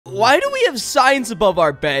Why do we have signs above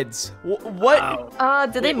our beds?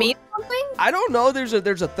 What? Do they mean something? I don't know. There's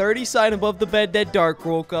a 30 sign above the bed that Dark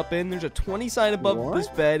woke up in. There's a 20 sign above this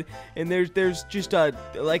bed, and there's just a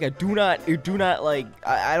do not like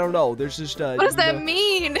I don't know. There's just a. What does that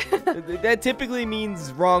mean? That typically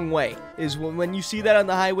means wrong way. Is when you see that on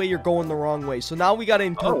the highway, you're going the wrong way. So now we gotta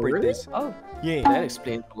interpret this. Oh. Yeah. That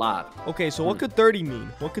explains a lot. Okay, so what could 30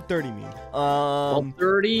 mean? What could 30 mean? Well,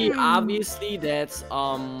 30, obviously, that's,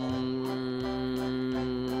 I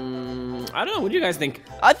don't know. What do you guys think?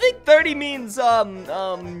 I think 30 means,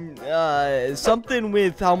 something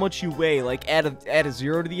with how much you weigh. Like, add a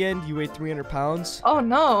 0 to the end, you weigh 300 pounds. Oh,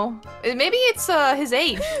 no. Maybe it's, his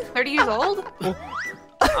age. 30 years old?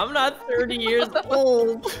 I'm not 30 years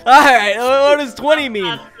old. Alright, what does 20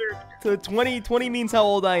 mean? So 20 means how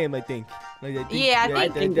old I am, I think. I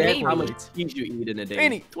think that's how much cheese you eat in a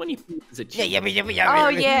day. 20 is a cheese. Oh,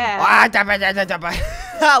 yeah.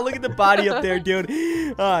 Look at the body up there, dude.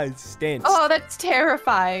 It stinks. Oh, that's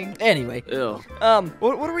terrifying. Anyway. Ew.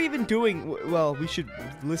 What are we even doing? Well, we should...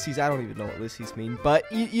 Lissies, I don't even know what Lissies mean.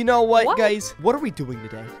 But you know what, guys? What are we doing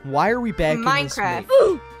today? Why are we back in this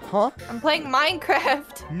Minecraft. Huh? I'm playing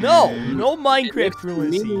Minecraft. No Minecraft for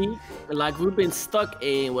Lissy. Like we've been stuck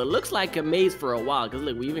in what looks like a maze for a while. Cause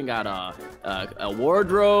look, we even got a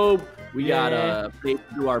wardrobe. We got a place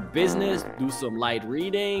to do our business, do some light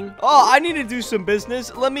reading. Oh, I need to do some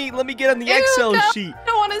business. Let me get on the Excel sheet. I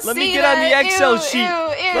don't want to see Let me get on the Excel sheet.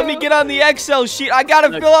 Ew. Let me get on the Excel sheet. I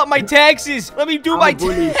gotta fill out my taxes. Let me do my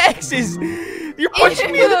taxes. You're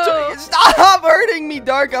pushing me in the Stop hurting me,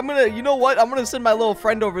 Dark. You know what? I'm gonna send my little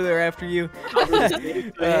friend over there after you.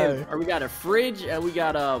 Or we got a fridge and we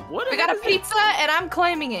got a We got a pizza and I'm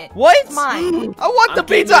claiming it. What? It's mine. I want the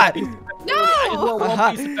pizza. No! I just want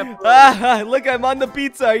one piece of pepperoni. Look, I'm on the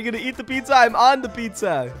pizza. Are you gonna eat the pizza? I'm on the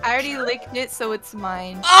pizza. I already licked it, so it's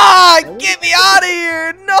mine. Get me out of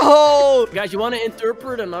here! No! Guys, you want to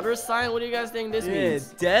interpret another sign? What do you guys think this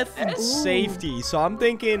means? Death and safety. So I'm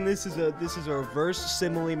thinking this is a reverse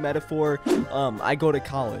simile metaphor. I go to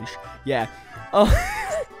college. Yeah.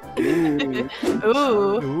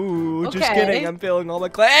 Ooh, just kidding. I'm failing all my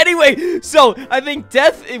class. Anyway, so I think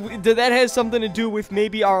death, that has something to do with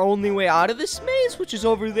maybe our only way out of this maze, which is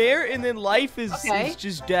over there, and then life is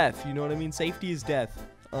just death. You know what I mean? Safety is death.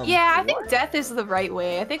 Yeah, I think death is the right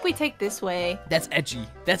way. I think we take this way. That's edgy.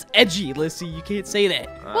 That's edgy, Lissy. You can't say that.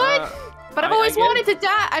 What? But I've always wanted to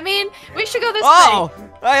die. I mean, we should go this way.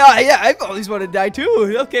 Yeah, I've always wanted to die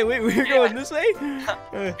too. Okay, wait, we're going this way?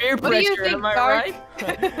 Peer what do you think, am I Dark? right?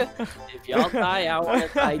 If y'all die, I want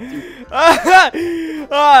to die too.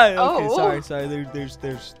 Okay, sorry. There's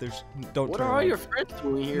don't What turn are all around. your friends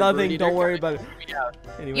doing here? Nothing, Birdie? don't worry about it.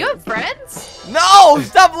 Anyway. You have friends? No!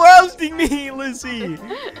 Stop roasting me, Lissy!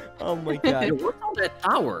 Oh my god. Yo, what's on that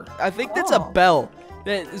tower? I think that's a bell.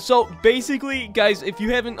 So basically, guys, if you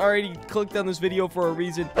haven't already clicked on this video for a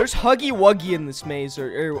reason, there's Huggy Wuggy in this maze,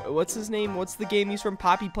 or what's his name? What's the game he's from?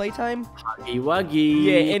 Poppy Playtime? Huggy Wuggy.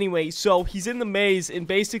 Yeah, anyway, so he's in the maze, and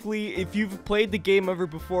basically, if you've played the game ever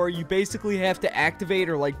before, you basically have to activate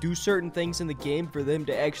or, like, do certain things in the game for them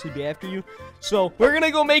to actually be after you. So, we're gonna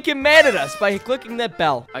go make him mad at us by clicking that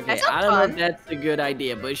bell. Okay, I don't know if that's a good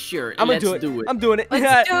idea, but sure, let's do it. I'm doing it.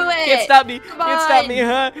 Let's do it. Can't stop me. Come Can't stop me, on.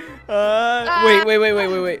 huh?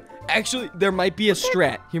 Wait. Actually, there might be a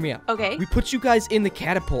strat. Hear me out. Okay. We put you guys in the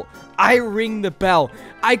catapult. I ring the bell.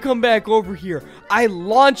 I come back over here. I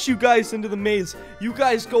launch you guys into the maze. You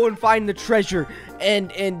guys go and find the treasure,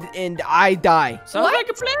 and I die. Sounds like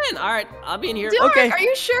a plan. All right, I'll be in here. Dark, Okay. are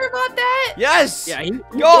you sure about that? Yes. Yeah, he came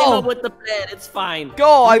Go. up with the plan. It's fine.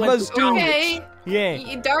 Go. He I went must to do. college. Okay.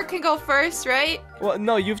 Yeah. Dark can go first, right? Well,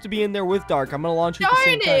 no, you have to be in there with Dark. I'm gonna launch you at the Darn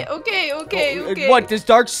same time. it. Okay. What, does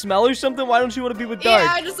Dark smell or something? Why don't you want to be with Dark?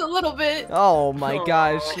 Yeah, just a little bit. Oh my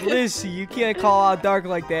gosh, Lissy, you can't call out Dark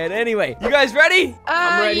like that. Anyway, you guys ready?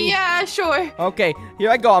 I'm ready. Yeah, sure. Okay, here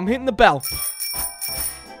I go. I'm hitting the bell.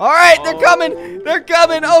 All right, they're coming. They're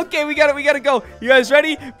coming. Okay, we gotta go. You guys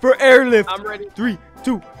ready for airlift? I'm ready. 3,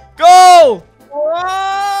 2, go!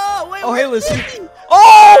 Whoa! Wait, Oh, hey, Lissy. Lissy.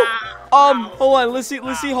 Oh! Hold on, Lissy,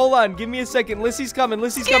 hold on. Give me a second. Lissy's coming. Go!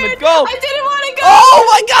 I didn't want to go. Oh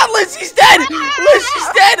my god, Lissy's dead! Lissy's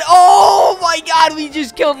dead! Oh my god, we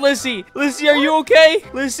just killed Lissy. Lissy, are you okay?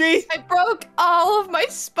 Lissy? I broke all of my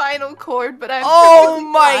spinal cord, but I'm Oh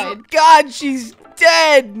my god, she's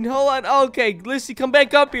dead! Hold on. Okay, Lissy, come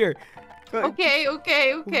back up here. Okay.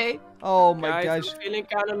 Oh my Guys, gosh. I'm feeling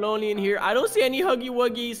kind of lonely in here. I don't see any Huggy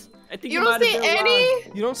Wuggies. I think you don't see any?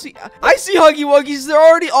 You don't see? I see Huggy Wuggies. They're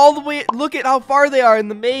already all the way. Look at how far they are in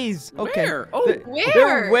the maze. Okay. Where? Oh, where?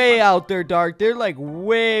 They're way out there, Dark. They're like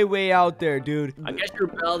way out there, dude. I guess your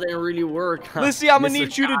bell didn't really work. Huh? Listen, I'm gonna Mr.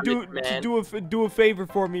 need you to College, do a favor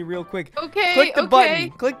for me real quick. Okay. Click the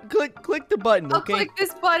button. Click the button. I'll Okay. click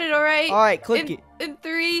this button. All right. All right. Click it. In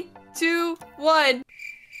 3, 2, 1.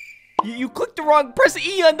 You clicked the wrong. Press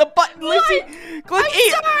E on the button, Lizzie. Click I'm E.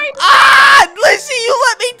 sorry. Ah, Lizzie, you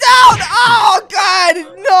let me down. Oh God,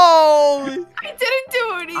 no. I didn't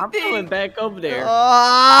do anything. I'm going back up there.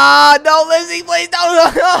 Ah, no, Lizzie, please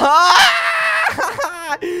don't.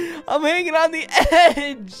 I'm hanging on the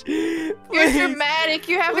edge. You're Please. dramatic.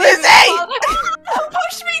 You haven't Lizzie! even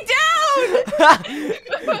push me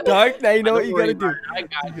down. Dark, now you know what you gotta do. I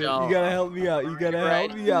got You y'all. gotta help me out. You gotta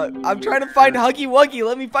help me out. I'm trying to find Huggy Wuggy.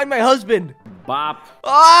 Let me find my husband. Bop.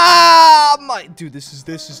 Ah, my dude, this is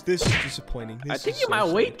disappointing. I think you might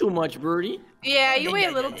wait too much, Birdie. Yeah, you weigh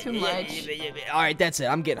a little too much. All right, that's it.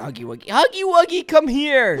 I'm getting Huggy Wuggy. Huggy Wuggy, come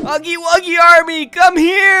here. Huggy Wuggy army, come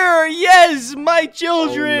here. Yes, my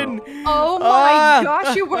children. Oh my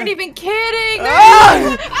gosh, you weren't even kidding.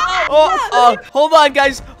 Hold on,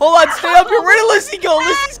 guys. Hold on. Stay up here. Where did Lizzie go?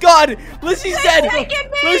 Lizzie's gone. Lizzie's dead.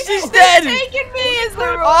 Lizzie's dead. They're taking me as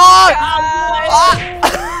the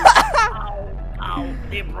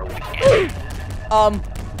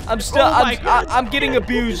I'm getting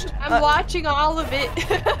abused. I'm watching all of it.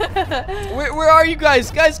 Where are you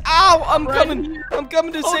guys? Guys, ow! I'm coming. I'm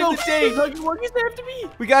coming to save the day. Huggy Wuggy's after me.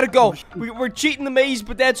 We gotta go. We're cheating the maze,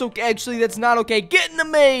 but that's okay. Actually, that's not okay. Get in the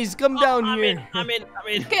maze. Come down here. I'm in.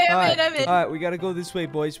 Okay, I'm in. All right, we gotta go this way,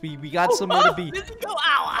 boys. We got somewhere to be.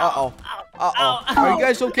 Ow. Are you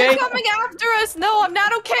guys okay? They're coming after us. No, I'm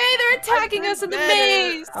not okay. They're attacking us in the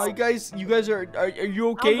maze. You guys are you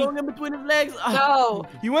okay? I'm going in between his legs. No.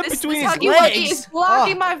 You went between his Huggy Wuggy legs. is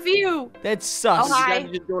blocking my view. That sucks. Oh, hi. You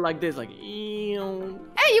gotta just go like this, like. Ew.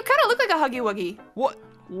 Hey, you kind of look like a Huggy Wuggy. What?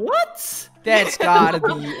 That's gotta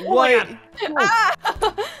be. What?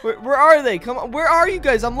 Where are they? Come on. Where are you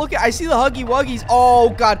guys? I'm looking. I see the Huggy Wuggies. Oh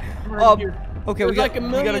God. Okay, we gotta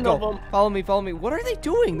go. Follow me. What are they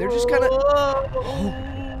doing? They're just kind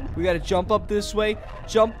of. We gotta jump up this way.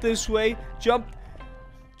 Jump this way. Jump.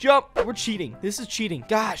 We're cheating. This is cheating.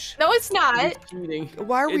 Gosh. No, it's not. Cheating.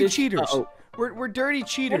 Why are we cheaters? We're dirty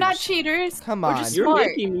cheaters. We're not cheaters. Come on. You're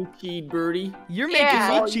making me cheat, Birdie. You're making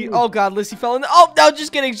me cheat. Oh God, Lizzie fell in. Oh no,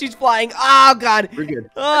 just kidding. She's flying. Oh God. We're good.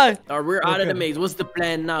 We're out of the maze. What's the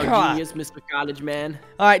plan now, genius, Mr. College Man?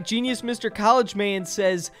 All right, genius, Mr. College Man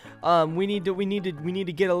says we need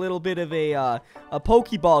to get a little bit of a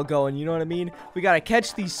Pokeball going. You know what I mean? We gotta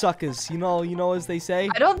catch these suckers. You know as they say.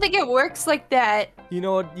 I don't think it works like that. You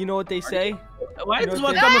know what they say. Why is this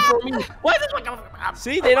one coming for me? Why is this one coming for me?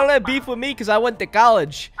 See, they don't have beef with me because I went to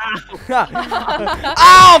college.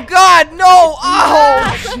 Oh God, no!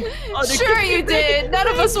 Oh! Sure you did. None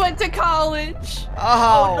of us went to college.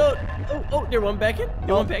 Oh! Oh, they're one back in.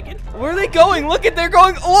 They're one back in. Where are they going? Look at they're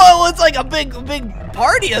going. Whoa! It's like a big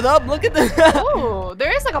party of them. Look at the. Oh,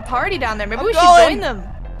 there is like a party down there. Maybe we should join them.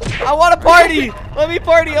 I want to party. Let me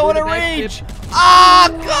party. I want to rage. Ah,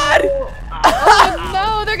 God! Oh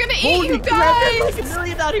no, they're gonna eat you guys! There's like a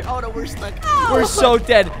million out here. Oh no, we're stuck. Oh. We're so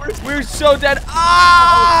dead. We're so dead.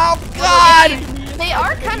 Oh God! They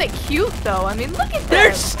are kind of cute though. I mean, look at them.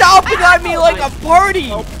 They're stomping on me like a party.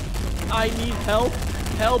 Help. I need help.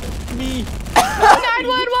 Help me.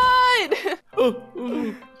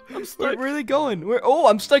 911! I'm stuck. Where are they going?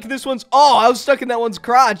 I'm stuck in this one's. Oh, I was stuck in that one's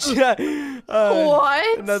crotch. What?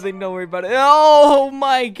 Nothing. Don't worry about it. Oh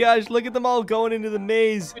my gosh! Look at them all going into the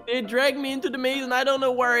maze. They dragged me into the maze, and I don't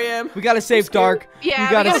know where I am. We gotta save Dark. Yeah,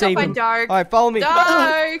 we gotta save find him. Dark. All right, follow me.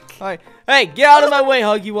 Dark. All right. Hey, get out of my way,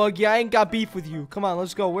 Huggy Wuggy. I ain't got beef with you. Come on,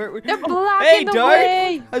 let's go. They're blocking Hey, the Dark.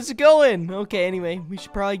 way. How's it going? Okay. Anyway, we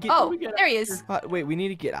should probably get. Oh, there he is. Wait, we need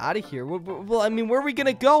to get out of here. Well, I mean, where are we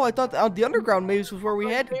gonna go? I thought the underground maze was where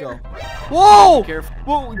we had to go. Whoa! Careful.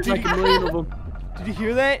 Whoa! There's like a million of them. Did you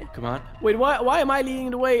hear that? Come on. Wait, why am I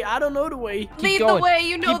leading the way? I don't know the way. Lead the way.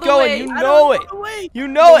 You know Keep the going. way. You know it. You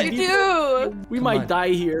know it. You do. We might die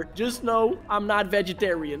here. Just know I'm not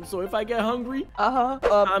vegetarian. So if I get hungry,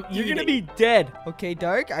 you're gonna be dead. Okay,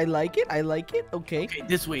 Dark. I like it. Okay. Okay,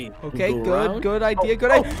 this way. Okay, We'll good. Good idea.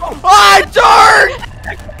 Good idea. Oh, Dark!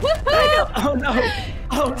 Oh no.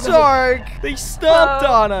 Oh no. Dark! They stomped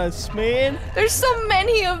on us, man. There's so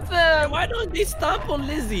many of them. Why don't they stomp on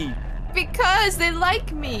Lizzie? Because they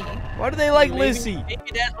like me. Why do they like Lizzie?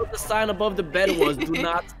 Maybe that's what the sign above the bed was. Do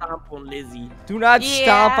not stomp on Lizzie. Do not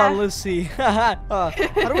stomp on Lizzie. How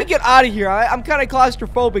do we get out of here? I'm kind of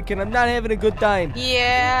claustrophobic and I'm not having a good time.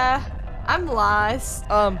 Yeah. I'm lost.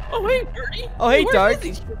 Oh, hey, Birdie. Oh, hey, Dark.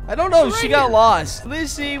 I don't know. She got lost.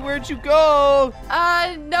 Lizzie, where'd you go?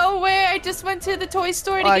 Nowhere. I just went to the toy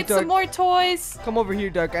store to get some more toys. Come over here,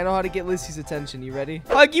 Dark. I know how to get Lizzie's attention. You ready?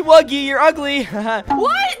 Huggy Wuggy, you're ugly. What?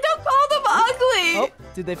 Don't call them ugly. Oh,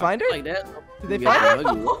 did they find her? Like that. Did they find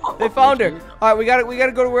her? They found her. All right, we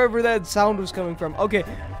gotta go to wherever that sound was coming from. Okay,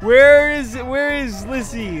 where is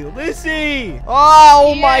Lizzie? Lizzie!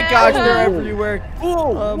 Oh my gosh, they're everywhere.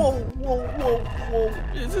 Whoa.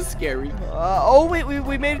 This is scary. Oh wait,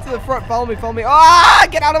 we made it to the front. Follow me. Ah,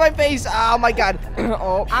 get out of my face! Oh my god.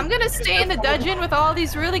 Oh. I'm gonna stay in the dungeon with all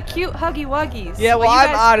these really cute Huggy Wuggies. Yeah, well, I'm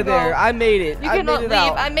out of there. I made it. I made it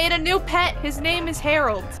out. I made a new pet. His name is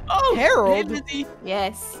Harold. Oh, Harold? Hey,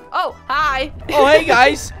 yes. Oh, hi. Oh, hey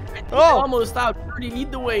guys. Oh, almost out. Birdie,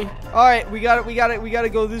 lead the way. All right, we gotta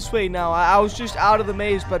go this way now. I was just out of the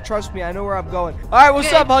maze, but trust me, I know where I'm going. All right,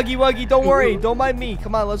 what's up, Huggy Wuggy? Don't worry, don't mind me.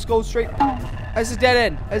 Come on, let's go straight. That's a dead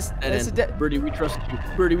end. That's a dead. Birdie, we trusted you.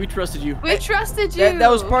 Birdie, we trusted you. We trusted you.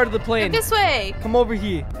 That was part of the plan. Go this way. Come over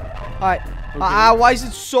here. All right. Okay. Why is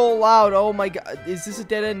it so loud? Oh my god. Is this a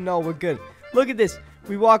dead end? No, we're good. Look at this.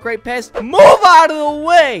 We walk right past. Move out of the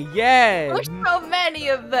way. Yeah. There's so many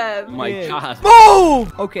of them. Oh my god.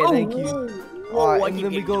 Move. Okay, thank you. All right, and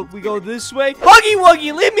then we go this way. Huggy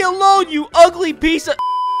Wuggy, leave me alone, you ugly piece of.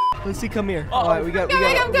 Let's see, come here. All right, we gotta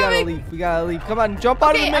leave. We gotta leave. Come on, jump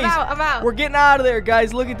out of the maze. I'm out. We're getting out of there,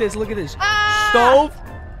 guys. Look at this.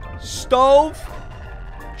 Stove.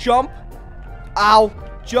 Jump. Ow.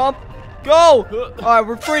 Jump. Go. All right,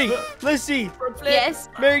 we're free. Let's see. Yes.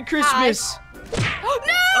 Merry Christmas. Oh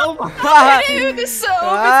no! Dude, it's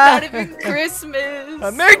not even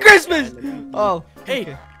Christmas. Merry Christmas. Oh. Hey.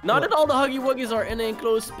 Okay. Now that all the Huggy Wuggies are in an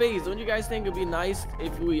enclosed space, don't you guys think it'd be nice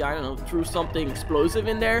if we, I don't know, threw something explosive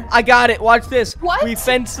in there? I got it. Watch this. What? We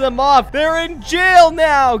fenced them off. They're in jail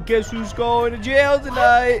now. Guess who's going to jail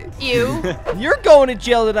tonight? You. You're going to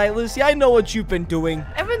jail tonight, Lucy. I know what you've been doing.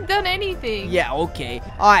 I haven't done anything. Yeah, okay.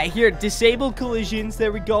 All right, here. Disable collisions.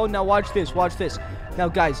 There we go. Now watch this. Watch this. Now,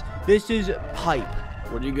 guys, this is pipe.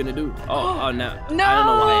 What are you going to do? Oh, no.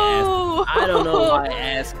 No. I don't know why I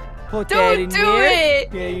asked. Put that in Don't do here.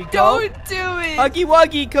 it. There you go. Don't do it. Huggy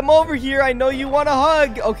Wuggy, come over here. I know you want a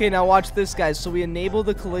hug. Okay, now watch this, guys. So we enable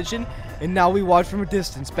the collision, and now we watch from a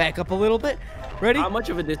distance. Back up a little bit. Ready? How much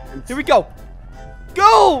of a distance? Here we go.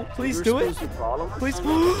 Go! Please do it. Please.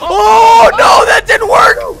 Oh, no, that didn't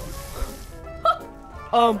work.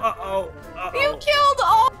 You killed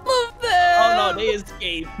all of them. Oh no, they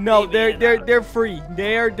escaped. No, they're free.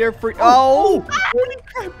 They're free. Oh! Holy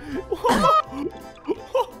crap!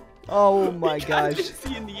 Oh my gosh.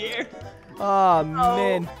 See in the air. Oh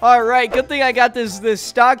man. All right, good thing I got this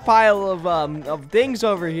stockpile of things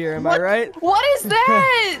over here. Am I right? What is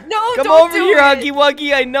that? No, Come don't over do here, it. Huggy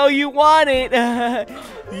Wuggy. I know you want it.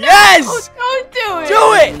 Yes! Don't do it.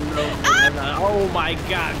 Do it! Oh my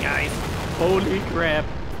god, guys. Holy crap.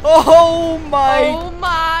 Oh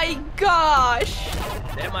my gosh.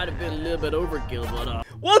 That might have been a little bit overkill, but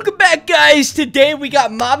Welcome back, guys. Today we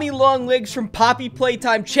got Mommy Longlegs from Poppy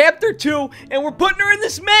Playtime Chapter 2, and we're putting her in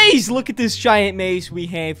this maze. Look at this giant maze we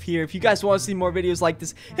have here. If you guys want to see more videos like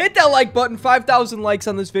this, hit that like button. 5,000 likes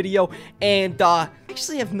on this video, and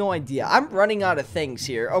actually have no idea. I'm running out of things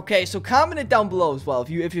here. Okay, so comment it down below as well if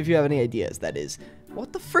you have any ideas. That is,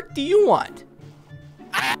 what the frick do you want?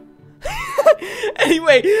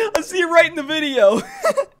 Anyway, I'll see you right in the video.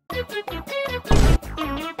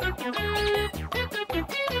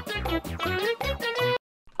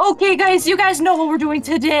 Okay, guys, you guys know what we're doing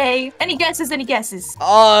today. Any guesses? Any guesses?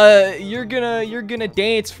 You're gonna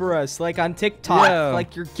dance for us, like on TikTok,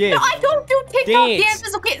 like your gift. No, I don't do TikTok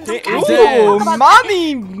dances. Okay, ooh,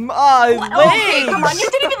 Mommy, okay, come on, you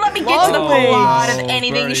didn't even let me get to the plot of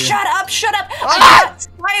anything. Birdie. Shut up, shut up. I got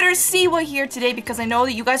Spider Siwa here today because I know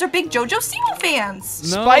that you guys are big JoJo Siwa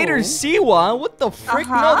fans. No. Spider Siwa? What the frick?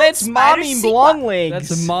 No, that's Spider Mommy Siwa. Longlegs.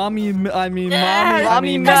 That's mommy. Mommy.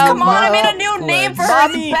 Guys, come on, I made a new name for her.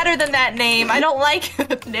 Mommy. It's better than that name. I don't like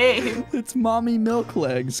the name. It's mommy milk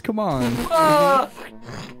legs. Come on.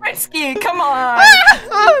 Risky, come on.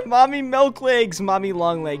 Mommy milk legs, Mommy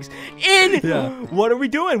long legs. What are we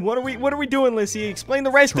doing? What are we doing, Lissy? Explain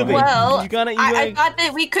the rest of it. Well, I thought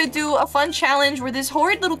that we could do a fun challenge where this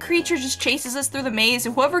horrid little creature just chases us through the maze,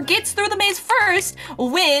 and whoever gets through the maze first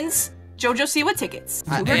wins JoJo Siwa tickets.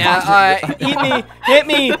 Hit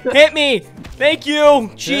me. Thank you.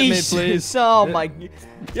 Jeez. Hit me, please. Oh my.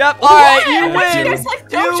 Yep. All right, you win. You guys like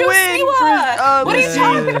JoJo Siwa. What are you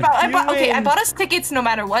talking about? Okay, I bought us tickets no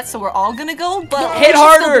matter what, so we're all gonna go. But hit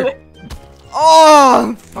harder.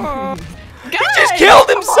 Oh. God! He just killed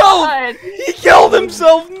himself! He killed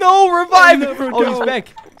himself! No, revive! Oh, he's back.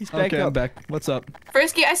 He's back okay, up. I'm back. What's up?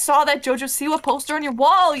 Frisky, I saw that JoJo Siwa poster on your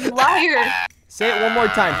wall, you liar! Say it one more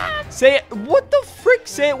time. Say it. What the frick?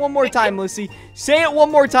 Say it one more time, Lissy. Say it one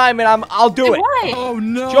more time, and I'll do it. What? Oh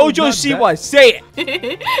no! JoJo Siwa, say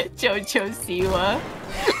it. JoJo Siwa.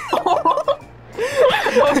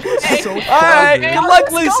 So Alright, Okay, good I'll luck,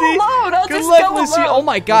 just go Lissy. alone. I'll Good just luck, go Lissy. alone. Oh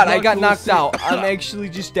my god, Good I luck, got knocked Lissy. out. I'm actually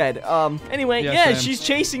just dead. Anyway, Yes, yeah, I am. she's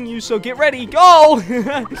chasing you, so get ready. Go! Oh,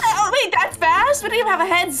 wait, that fast? We didn't even have a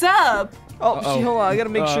heads up. Oh, hold on. I gotta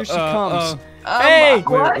make sure she comes. Um, Hey!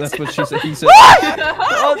 what? Wait, that's what she said. He said.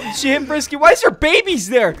 Oh, she hit Frisky. Why is there babies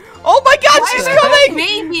there? Oh my god, Why she's are there coming!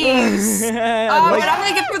 babies? Like- But I'm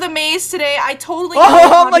gonna get through the maze today. I totally.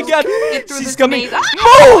 Oh my god, Get through she's this coming. maze. Ah, Move!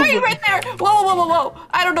 why are you right there? Whoa, whoa, whoa, whoa!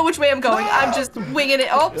 I don't know which way I'm going. I'm just winging it.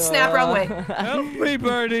 Oh, snap, wrong way. Help me,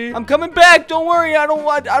 Birdie. I'm coming back. Don't worry. I don't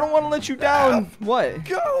want to let you down. What?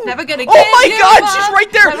 Go. Never gonna get Oh my you, god, she's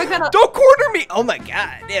right there. Never gonna. Don't corner me. Oh my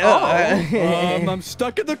god. I'm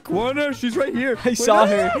stuck in the corner. She's right here. I saw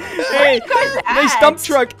her. Hey, guys nice at? dump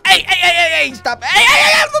truck. Hey, stop.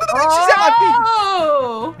 Hey, she's at my feet.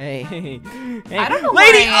 Oh! Hey, I don't know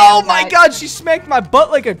lady. where I Oh am, my but- god, she smacked my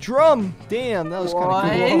butt like a drum. Damn, that was What?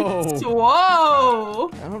 kind of cool. Whoa!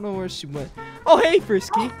 I don't know where she went. Oh, hey,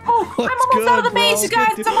 Frisky. Oh, I'm What's almost out of the good, maze, bro? you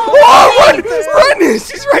guys. Good I'm to- almost Oh, out of the maze. run!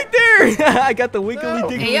 She's right there. I got the wiggly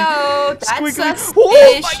diggly. Hey, yo, that's Squiggly. suspicious.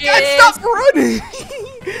 Oh my god, stop running!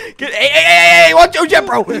 Hey, watch your jet,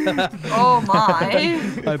 bro! Oh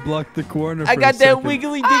my. I blocked the corner. I for got a that second.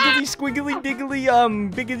 wiggly diggly squiggly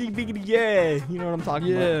diggly biggity, yeah. You know what I'm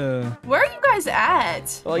talking about. Yeah. Where are you guys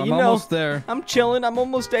at? Well, I'm you know, almost there. I'm chilling. I'm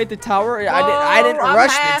almost at the tower. I didn't I'm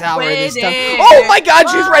rush the tower halfway this time. there. Oh my god,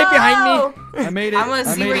 she's right behind me. I made it. I'm gonna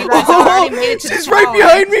I see made where it. you guys are. I already made it to the She's right tower.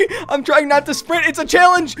 behind me. I'm trying not to sprint. It's a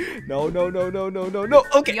challenge. No.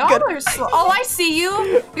 Okay, Y'all good. are slow. Oh, I see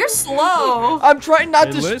you. You're slow. I'm trying not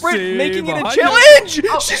Hey, to sprint, Lissy, making it a behind you. challenge.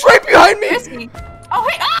 Oh. She's right behind me. Frisky. Oh,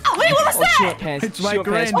 wait. Ah, wait, what was Oh, she that? went past. It's she my went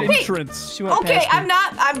past grand me. entrance. She went Okay, past me.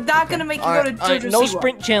 I'm not gonna make you go to Alright, JoJo no Siwa.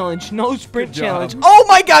 sprint challenge. No sprint Good job. challenge. Oh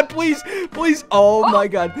my god, please. Oh my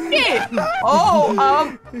god. Shit. Oh,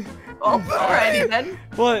 alrighty then.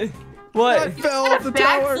 What? I What? fell off the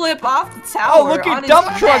tower. Backflip off the tower. Oh, look on at his dump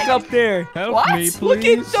neck. truck up there. Help What? me, please. Look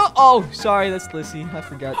at the. Oh, sorry, that's Lissy. I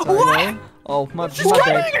forgot. Sorry. What? Oh, my Just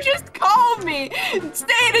bad. you just called me. Say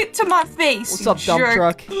it to my face. What's you up, dump jerk.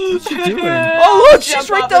 truck? What's she doing? Oh, look, she's Jump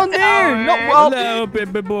right off down the there. tower. No, well, Hello,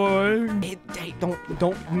 baby boy. hey,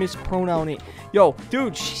 don't mispronoun it. Yo,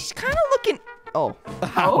 dude, she's kind of looking. Oh,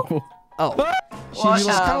 Ow. she's What?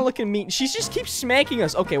 just kind of looking mean. She just keeps smacking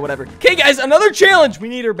us. Okay, whatever. Okay, guys, another challenge. We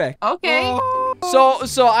need her back. Okay.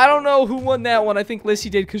 So I don't know who won that one. I think Lissy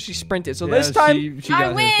did because she sprinted. So Yeah, this time, she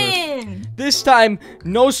I got here win. this time,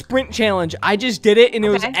 no sprint challenge. I just did it, and it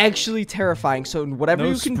was Okay. actually terrifying. So whatever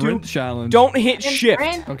first. you No can do, sprint challenge. don't hit And shift.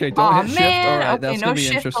 sprint? Okay, don't Aw, hit shift. man. All right, Okay, that's no gonna be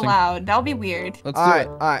shift interesting. allowed. That'll be weird. Let's All do right, it.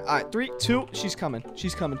 all right. 3, 2. She's coming. Go.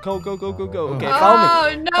 Okay, Oh. follow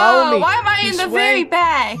me. Oh no! Follow me. Why am I in This the way. very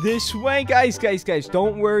back? This way, guys.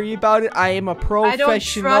 Don't worry about it. I am a I don't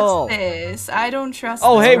professional. trust this. I don't trust.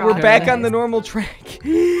 Oh, this hey, we're back process. on the normal track.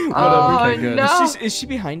 Oh Okay, good. no! Is she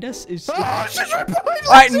behind us? She's right behind us.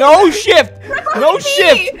 All right, no shift. No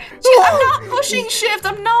shift. I'm not pushing shift.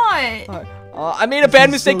 I'm not. I made a bad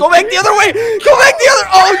is mistake. so Go back the other way. Go back the other.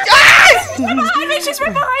 Oh, yes! She's right behind me. She's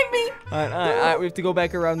right behind me. All right. We have to go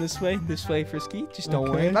back around this way. This way, Frisky. Just don't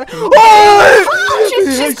worry Okay. about it. Oh!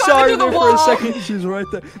 She's Sorry coming through there the for a wall. second. She's right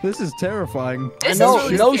there. This is terrifying. This No, is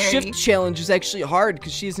really no scary. shift challenge is actually hard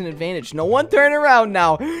because she has an advantage. No one turn around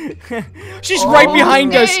now. She's right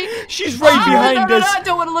behind us. Okay. She's right Oh, behind no, us. I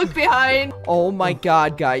don't want to look behind. Oh my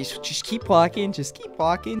god, guys. Just keep walking.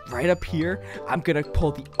 Right up here, I'm gonna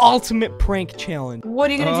pull the ultimate prank challenge. What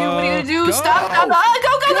are you gonna do? What are you gonna do? Go. Stop! Go!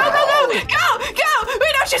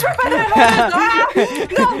 Wait, no, she's right behind us.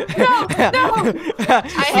 No!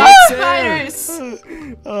 I hate spiders.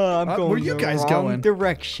 I'm going where you the guys wrong going?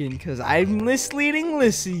 direction because I'm misleading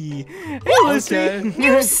Lissy. Hey, Lissy. Okay.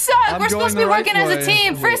 You suck. I'm We're supposed to be going the right working as a way.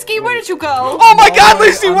 team. Frisky, where did you go? Oh my god, wait,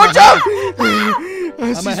 Lissy, I'm watch ahead. out!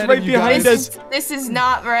 She's ahead right of you behind guys. us. This is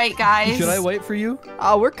not right, guys. Should I wait for you?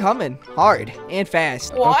 Oh, we're coming hard and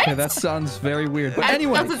fast. What? Okay, that sounds very weird. But That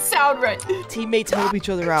anyway, doesn't sound right. Teammates help each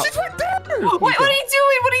other out. she's right there. Wait, what are you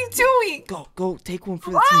doing? What are you doing? Go, take one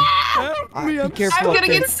for the team. Ah! Help me, Be I'm careful. I'm up gonna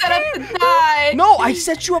there. get set up to die. No, I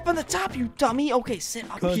set you up on the top, you dummy. Okay, sit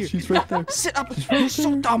up God, here. she's right there. Sit up. You're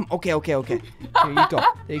so dumb. Okay.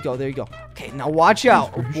 There you go. Okay, now watch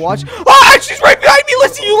out. Watch. Ah, she's right behind me.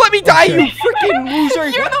 Listen, you let me die, you freaking loser.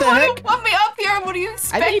 You're the one who put me up here. Jerem, what do you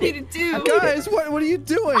expect me to do? Guys, what are you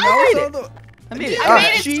doing? I made it. I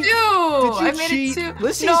made it too. I made it too.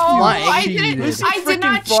 Lissy's no, flying. I didn't. Lissy's I did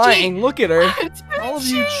not flying. cheat. Look at her. All of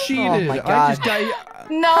you cheated. Oh my God. I just got.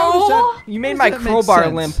 No. You made my crowbar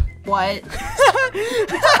limp. What?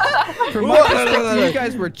 For my perspective, you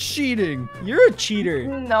guys were cheating. You're a cheater.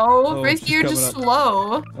 No, Frisky, you're just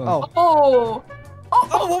slow. Oh.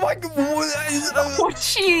 Oh my God. Oh,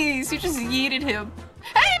 jeez. You just yeeted him.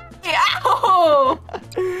 Hey! Ow!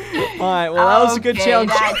 Alright, well, that was a good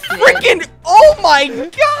challenge. Freaking! Oh my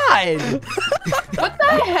God! What the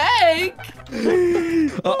heck?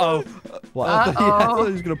 Uh-oh. What? I thought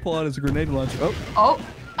he was going to pull out his grenade launcher. Oh.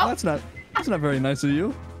 That's not very nice of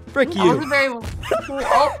you. Frick you.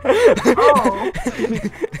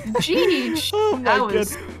 Jeez. Oh my that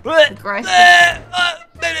was God. aggressive.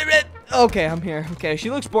 Okay, I'm here. Okay, she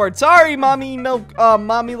looks bored. Sorry, mommy long legs.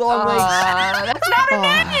 That's not her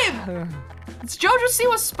name. It's Jojo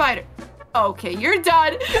Siwa Spider. Okay, you're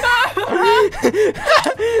done.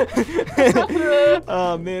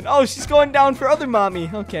 Oh man. Oh, she's going down for other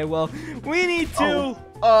mommy. Okay, well, we need to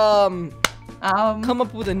come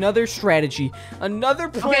up with another strategy, another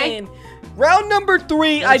plan. Okay. Round number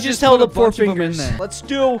 3. I just held up 4 fingers. Let's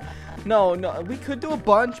do. No, we could do a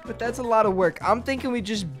bunch, but that's a lot of work. I'm thinking we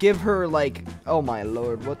just give her like, oh my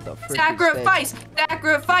lord, what the frick? Sacrifice.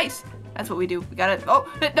 That's what we do. We gotta. Oh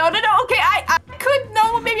no. Okay, I could.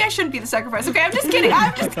 No, maybe I shouldn't be the sacrifice. Okay, I'm just kidding.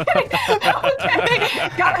 Okay.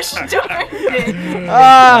 Gosh darn it.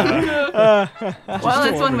 Well,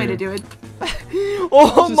 that's one way to do it.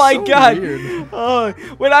 Oh my God.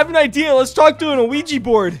 Wait, I have an idea. Let's talk to an Ouija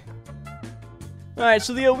board. Alright,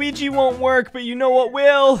 so the Ouija won't work, but you know what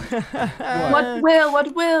will?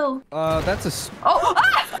 What will? That's a...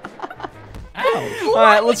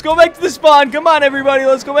 Alright, let's go back to the spawn. Come on, everybody.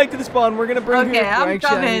 Let's go back to the spawn. We're gonna bring her... I'm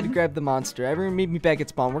actually, I need to coming. grab the monster. Everyone meet me back at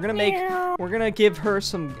spawn. We're gonna give her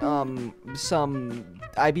some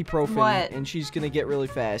ibuprofen, and she's gonna get really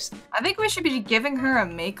fast. I think we should be giving her a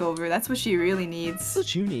makeover. That's what she really needs. That's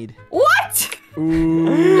what you need. What?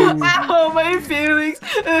 Ooh. Ow, my feelings.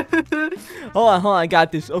 Hold on, I got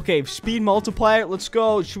this. Okay, speed multiplier. Let's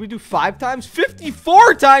go. Should we do 5 times?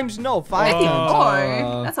 54 times? No, 5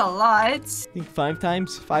 times. That's a lot. I think 5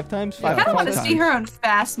 times? 5 times? I kind of want to see her on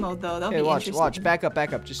fast mode, though. That'll be interesting. Watch. Back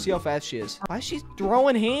up. Just see how fast she is. Why is she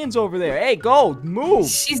throwing hands over there? Hey, go. Move.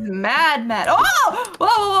 She's mad. Oh!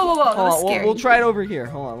 Whoa. That was scary. We'll try it over here.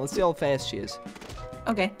 Hold on. Let's see how fast she is.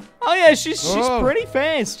 Okay. Oh yeah, she's pretty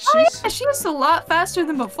fast. She's a lot faster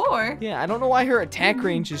than before. Yeah, I don't know why her attack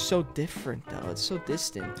range is so different though. It's so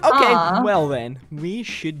distant. Okay, well then, we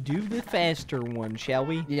should do the faster one, shall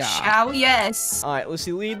we? Yeah. Shall we? Yes. All right, let's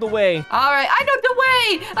see. Lead the way. All right, I know the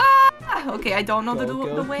way. Okay, I don't know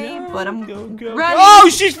the way, but I'm running. Oh,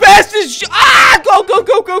 she's fast as Go!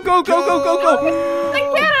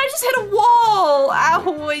 I just hit a wall.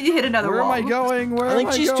 Ow, you hit another wall. Where am I going? I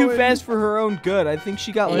think she's too fast for her own good. I think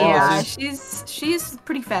she got lost. Yeah, she's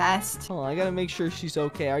pretty fast. Oh, I gotta make sure she's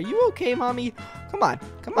okay. Are you okay, mommy? Come on.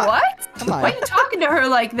 What? Come on. Why are you talking to her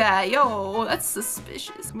like that? Yo, that's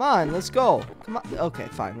suspicious. Come on, let's go. Come on. Okay,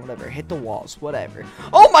 fine, whatever. Hit the walls, whatever.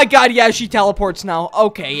 Oh my God, yeah, she teleports now.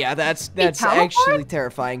 Okay, yeah, that's actually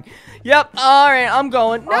terrifying. Yep. All right, I'm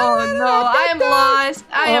going. No, I am lost.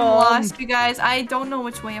 I am lost, you guys. I don't know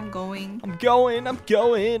which way I'm going. I'm going. I'm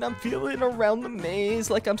feeling around the maze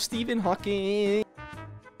like I'm Stephen Hawking.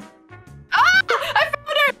 I found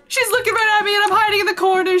her! She's looking right at me and I'm hiding in the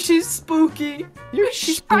corner. She's spooky.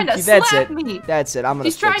 She's trying to slap me. That's it. I'm gonna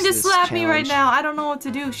She's trying to slap me right now. I don't know what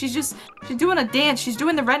to do. She's doing a dance. She's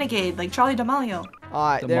doing the renegade like Charlie D'Amelio.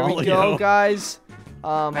 Alright, there we go, guys.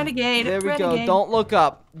 Renegade. There we go. Don't look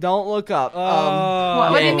up.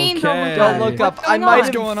 What do you mean? Don't look up. I might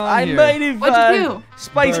have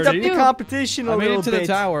spiced up the competition a little bit. I made it to the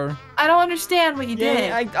tower. I don't understand what you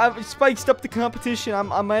did. I spiced up the competition.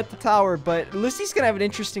 I'm at the tower, but Lissy's gonna have an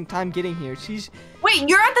interesting time getting here. Wait,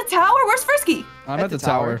 you're at the tower? Where's Frisky? I'm at the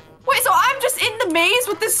tower. Wait, so I'm just in the maze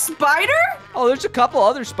with this spider? Oh, there's a couple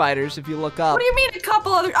other spiders if you look up. What do you mean a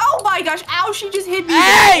couple other? Oh my gosh! Ow! She just hit me.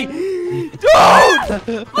 Hey! Dude! Where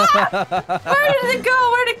did it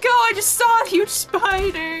go? Where'd it go? I just saw a huge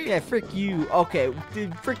spider. Yeah, frick you. Okay,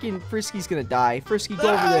 freaking Frisky's gonna die. Frisky, go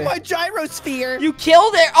over there. Oh, my gyrosphere! You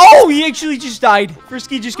killed it! Oh, he actually just died.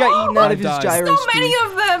 Frisky just got eaten out of his gyrosphere. There's so many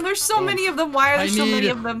of them. There's so many of them. Why are there so many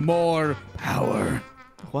of them? More power.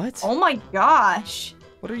 What? Oh my gosh.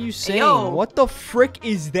 What are you saying? Yo. What the frick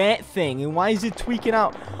is that thing? And why is it tweaking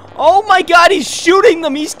out? Oh my God, he's shooting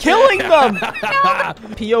them. He's killing them.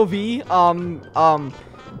 POV.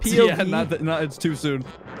 POV. Yeah, it's too soon.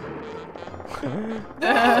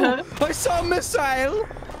 I saw a missile.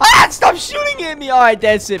 Ah, stop shooting at me. All right,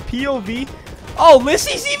 that's it. POV. Oh,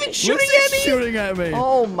 Lissy's even shooting at me. Shooting at me.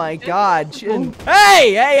 Oh my God.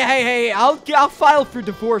 Hey. I'll file for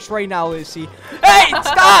divorce right now, Lissy. Hey,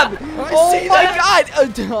 stop. Oh my God. Oh,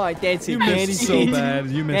 that's it, man. Missed so bad.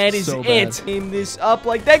 You missed so bad. That is it. Aim this up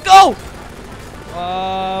like that. Go.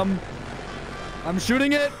 I'm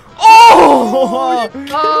shooting it. Oh!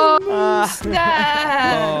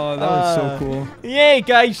 Snap! Oh, that was so cool. Yeah,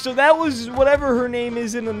 guys. So that was whatever her name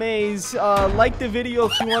is in the maze. Like the video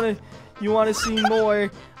if you wanna see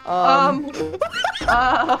more. Like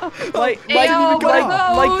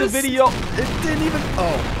the video. It didn't even.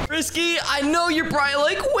 Oh, Frisky, I know you're probably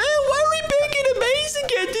like, well, why are we making a maze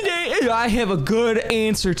again today? I have a good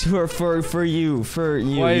answer to her for you.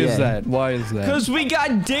 why is that? Why is that? Because we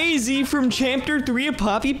got Daisy from Chapter 3 of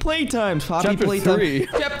Poppy Playtimes.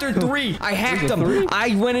 Chapter 3. I hacked them.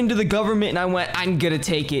 I went into the government and I went, I'm gonna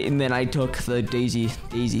take it, and then I took the Daisy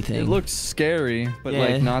thing. It looks scary, but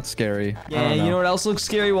like not scary. Yeah, you know what else looks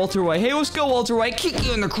scary? Walter White. Hey, let's go, Walter White. Kick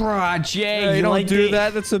you in the crotch. Yeah, you don't like do it?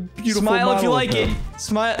 that. That's a beautiful Smile if you model like of it. him.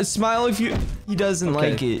 Smile if you. He doesn't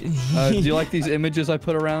like it. Do you like these images I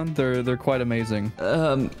put around? They're quite amazing.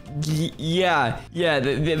 Yeah,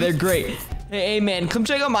 they're great. Hey, man, come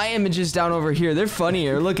check out my images down over here. They're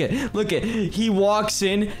funnier. Look at. He walks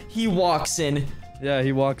in. Yeah,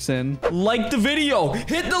 he walks in. Like the video.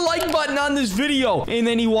 Hit the like button on this video. And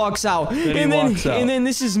then he walks out. And then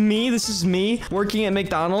this is me working at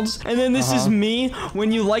McDonald's. And then this is me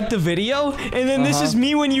when you like the video. And then this is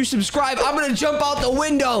me when you subscribe. I'm gonna jump out the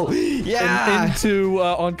window. Yeah. Into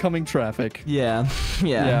oncoming traffic. Yeah.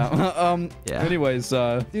 Anyways,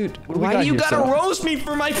 dude, what why do you gotta roast me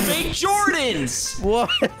for my fake Jordans?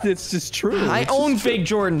 What? It's just true. I own fake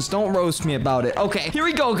Jordans. Don't roast me about it. Okay, here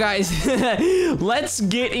we go, guys. Let's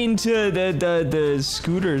get into the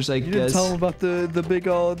scooters, I guess. You didn't tell them about the big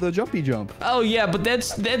the jumpy jump. Oh yeah, but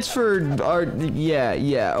that's for our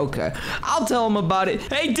okay. I'll tell them about it.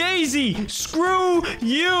 Hey Daisy, screw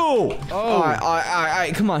you! Oh. All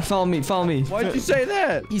right, come on, follow me. Why'd you say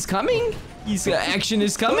that? He's coming. Action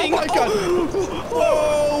is coming. Oh my God!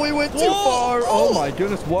 Whoa, we went too far. Oh my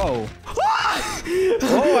goodness! Whoa!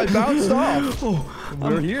 Oh, I bounced off.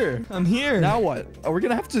 We're here. I'm here. Now what? Are we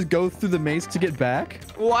gonna have to go through the maze to get back?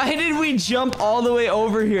 Why did we jump all the way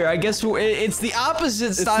over here? I guess it's the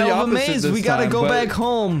opposite style of a maze. We gotta go back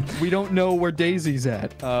home. We don't know where Daisy's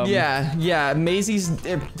at. Yeah. Daisy's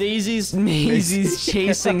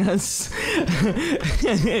chasing us.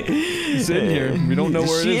 She's in here. We don't know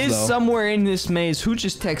where it is, though. She is somewhere in this maze. Who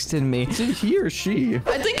just texted me? Is it he or she?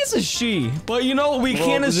 I think it's a she. But you know, we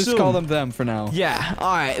can't assume. Just call them for now. Yeah.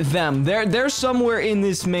 All right, them. They're somewhere in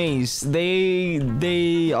this maze.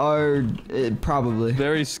 They are probably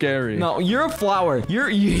very scary. No, you're a flower. You're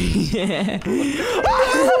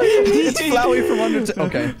It's Flowey from under.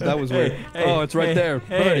 Okay, that was weird. It's right there,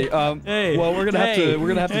 Birdie. Well, we're gonna have to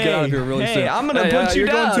get out of here really soon. I'm gonna put you down. You're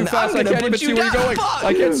going too fast. I can't even see where you're going.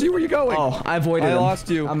 I can't see where you're going. Oh, I avoided him. I lost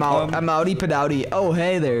you. I'm out. I'm outie padouty. Oh,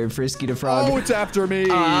 hey there, Frisky the Frog. Oh, it's after me.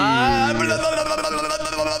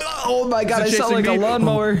 Oh my God, I sound like a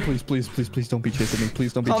lawnmower. Please don't be chasing me.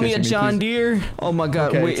 Please don't be chasing me. Call me a John Deere. Oh my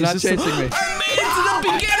God, okay, wait, it's not chasing me. I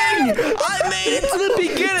made it to the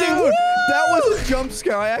beginning. Dude, that was a jump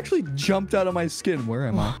scare. I actually jumped out of my skin. Where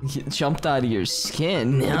am I? You jumped out of your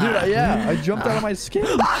skin. Dude, I jumped out of my skin.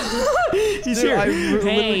 He's here.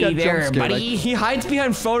 Hey there, buddy. He hides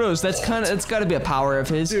behind photos. That's gotta be a power of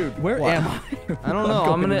his. Dude, where am I? I don't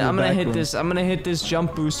know. I'm gonna hit this. I'm gonna hit this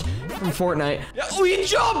jump boost from Fortnite. Oh, he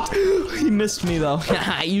jumped! He missed me though.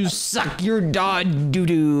 You suck. You're dog.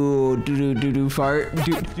 Doo-doo fart.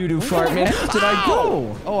 Doo-doo fart, man. Did I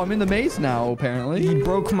go? Oh, I'm in the maze now, apparently. He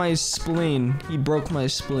broke my spleen.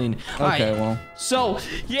 Okay, well. So,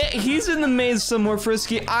 yeah, he's in the maze somewhere,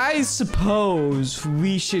 Frisky. I suppose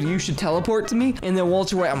you should teleport to me, and then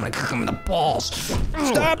Walter White, I'm gonna kick him in the balls.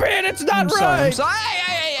 Stop it! It's not right!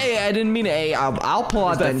 Hey, I didn't mean it. I'll pull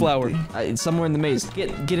out that flower. It's somewhere in the maze.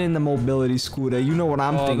 Get in the mobility scooter. You know what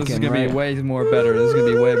I'm thinking, this is gonna be way more better. This is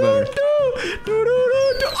gonna be way better.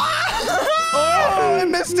 Oh, I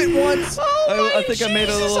missed it once. I think I made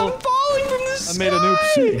a little. I'm falling from the sky. I made an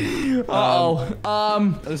oopsie.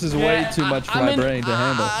 This is way too much for my brain to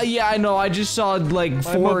handle. Yeah, I know. I just saw like my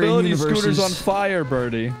 4 mobility universes. Scooter's on fire,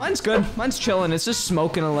 Birdie. Mine's good. Mine's chilling. It's just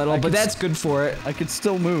smoking a little, but that's good for it. I could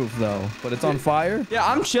still move though, but it's on fire. Yeah,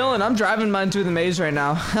 I'm chilling. I'm driving mine through the maze right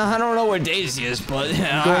now. I don't know where Daisy is, but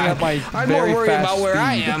I'm going at my I'm more worried about where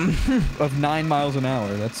I am. Of 9 miles an hour.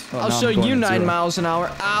 I'll show you 9 miles an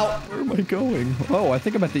hour. Ow. Where am I going? Oh, I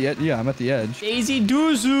think I'm at the edge. Yeah, I'm at the edge. Daisy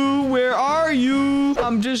Doozu, where are are you?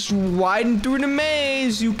 I'm just widing through the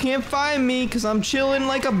maze. You can't find me because I'm chilling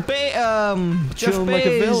like a chilling like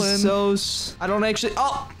a villain. So I don't actually.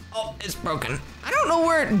 Oh, it's broken. I don't know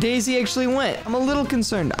where Daisy actually went. I'm a little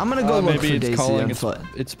concerned. I'm gonna go look for Daisy on foot.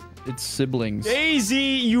 It's siblings. Daisy,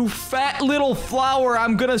 you fat little flower!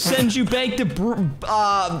 I'm gonna send you back to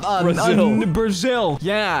Brazil.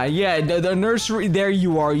 Yeah, the nursery. There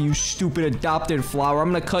you are, you stupid adopted flower.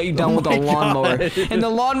 I'm gonna cut you down with a lawnmower, and the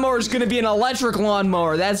lawnmower is gonna be an electric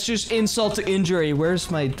lawnmower. That's just insult to injury.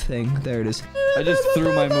 Where's my thing? There it is. I just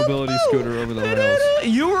threw my mobility scooter over the rails.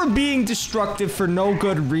 You were being destructive for no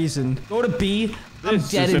good reason. Go to B. I'm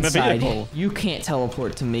dead inside. You can't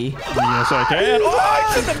teleport to me. Yes, I can. Oh,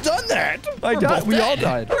 I shouldn't have done that. We all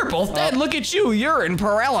died. We're both dead. Look at you. You're in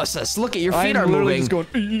paralysis. Look at your feet are moving. Just going.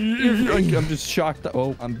 I'm just shocked.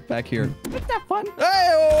 Oh, I'm back here. Isn't that fun?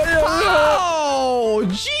 Oh,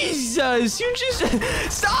 Jesus. You just...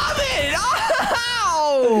 Stop it.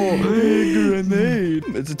 Ow. Grenade.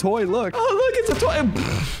 It's a toy. Look. Oh, look. It's a toy.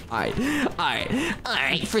 All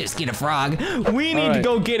right, Frisky the Frog. We need to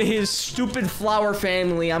go get his stupid flower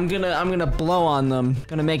family. I'm gonna blow on them.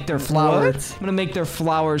 Gonna make their flowers. What? I'm gonna make their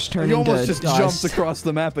flowers turn into dust. You almost just jumped across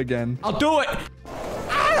the map again. I'll do it.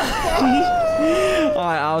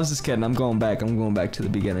 I was just kidding. I'm going back to the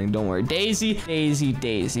beginning. Don't worry. Daisy.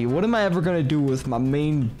 What am I ever gonna do with my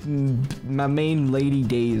main lady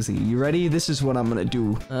Daisy? You ready? This is what I'm gonna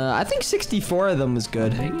do. I think 64 of them is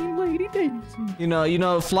good. Lady Daisy. You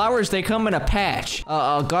know, flowers, they come in a patch.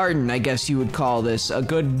 A garden, I guess you would call this. A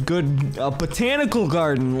good botanical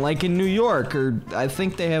garden, like in New York, or I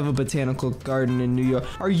think they have a botanical garden in New York.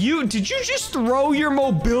 Did you just throw your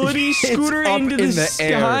mobility scooter into the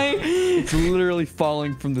sky? It's literally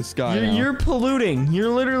falling from the sky. You're polluting. You're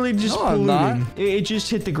literally just polluting. I'm not. It just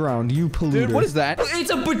hit the ground. You polluted. Dude, what is that? It's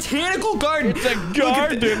a botanical garden. It's a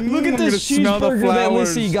garden. Look at this cheeseburger that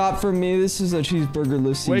Lissy got from me. This is a cheeseburger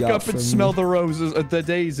Lissy got from me. Wake up and smell the roses, the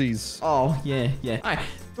daisies. Oh, yeah. All right,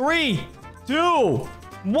 3, 2,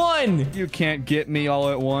 1. You can't get me all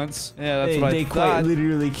at once. Yeah, that's what I thought. They quite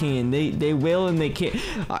literally can. They will and they can't.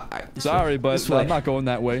 Sorry, but I'm not going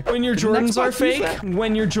that way. When your Jordans are fake.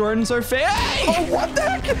 When your Jordans are fake. Hey! Oh, what the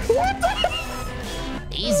heck? What the heck?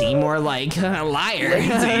 Easy, more like liar.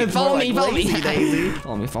 Follow me. Follow me,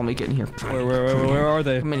 get in here. Where are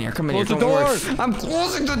they? Come in here. Close the door. I'm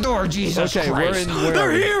closing the door, Jesus Christ.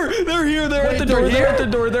 They're here. They're at the door.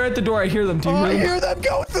 They're at the door. I hear them. Do you I hear them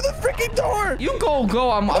going through the freaking door. You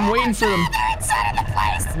go. I'm waiting for them. They're inside of the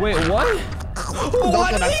place. Wait, what?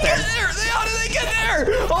 How did they get there? How did they get there?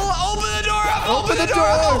 Oh, open the door up. Open the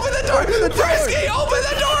door. Open the door. Frisky, open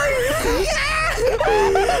the door.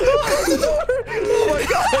 Oh my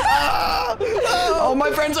god! Oh,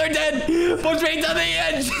 my friends are dead! Push me to the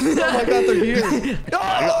edge! Oh my god, they're here!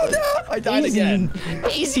 Oh no! I died again!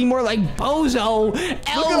 Easy, more like bozo!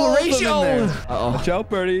 L ratio! Uh-oh. Watch out,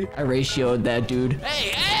 Birdie. I ratioed that dude.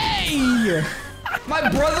 Hey! My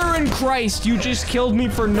brother in Christ, you just killed me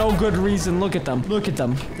for no good reason. Look at them.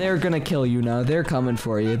 They're gonna kill you now. They're coming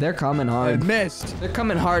for you. They're coming hard. I missed. They're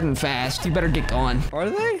coming hard and fast. You better get going. Are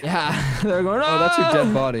they? Yeah. They're going, oh, that's your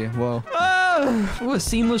dead body. Whoa. Oh, a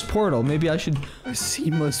seamless portal. Maybe I should... A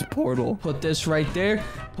seamless portal. Put this right there.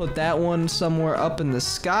 Put that one somewhere up in the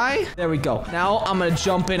sky. There we go. Now I'm gonna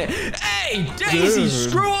jump in it. Hey, Daisy,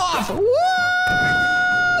 screw off! Woo!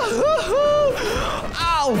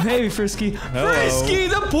 Ow! Hey, Frisky. Hello. Frisky,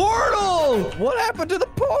 the portal! What happened to the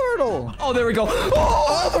portal? Oh, there we go.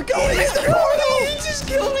 Oh, we're going in the portal! He just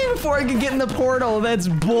killed me before I could get in the portal. That's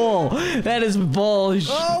bull. That is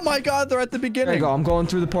bullshit. Oh my god, they're at the beginning. There you go. I'm going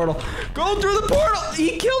through the portal. Going through the portal.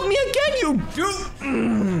 He killed me again, you dude.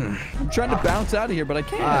 I'm trying to bounce out of here, but I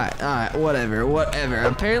can't. All right, whatever.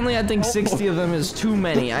 Apparently, I think 60 of them is too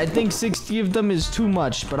many. I think 60 of them is too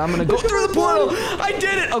much, but I'm gonna go through the portal. I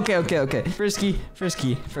did it. Okay. Frisky.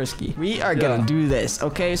 We are gonna do this,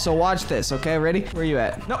 okay? So watch this, okay? Ready? Where you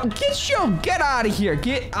at? No, get out of here.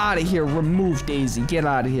 Get out of here. Remove Daisy. Get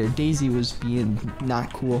out of here. Daisy was being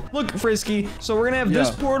not cool. Look, Frisky. So we're gonna have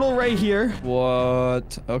this portal right here.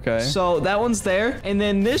 What? Okay. So that one's there, and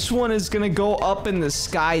then this one is gonna go up in the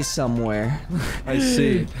sky somewhere. I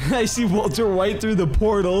see. I see Walter White through the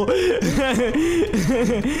portal.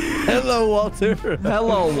 Hello, Walter.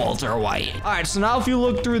 Hello, Walter White. All right, so now if you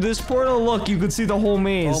look through this portal, look, you can see the whole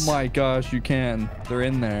maze. Oh my gosh, you can. They're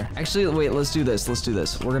in there. Actually, wait, let's do this.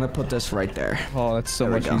 We're gonna put this right there. Oh, that's so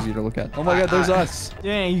much easier to look at. Oh my god, there's us.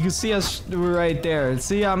 Yeah, you can see us right there.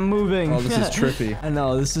 See, I'm moving. Oh, this is trippy. I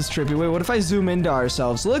know, this is trippy. Wait, what if I zoom into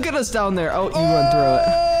ourselves? Look at us down there. Oh, you went through it.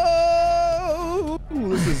 Oh,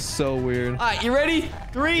 this is so weird. All right, you ready?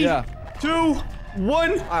 3, 2,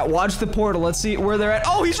 1. All right, watch the portal. Let's see where they're at.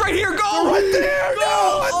 Oh, he's right here. Go. They're right there. Go.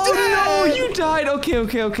 No, Oh, no, you died.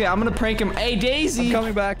 Okay. I'm gonna prank him. Hey, Daisy. I'm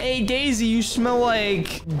coming back. Hey, Daisy, you smell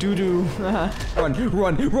like doo-doo.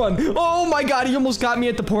 Run. Oh, my God, he almost got me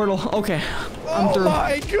at the portal. Okay, I'm through. Oh,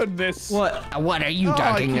 my goodness. What are you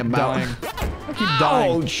talking about? I keep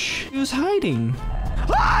dying. Ouch. He was hiding.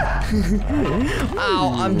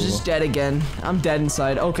 Ow, I'm just dead again. I'm dead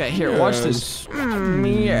inside. Okay, here, watch this.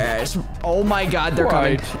 Yes. Oh my God, they're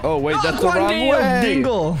coming. Oh, wait, that's the wrong way.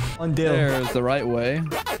 Dingle. There's the right way.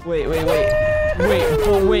 Wait.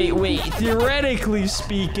 Theoretically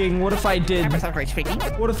speaking, what if I did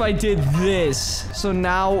this? So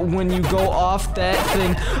now when you go off that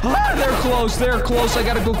thing, they're close. I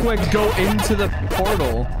gotta go quick. Go into the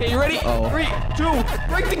portal. Okay, you ready? 3, 2,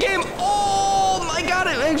 break the game. Oh my God,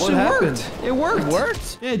 it actually worked. It worked. It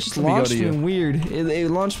worked? Yeah, it just launched me weird. It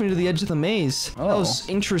launched me to the edge of the maze. That was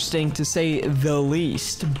interesting to say the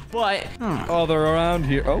least. But oh, they're around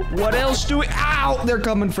here. Oh, what else do we? Ow! They're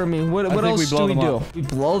coming for me. What else do we do? We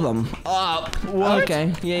blow them up. What?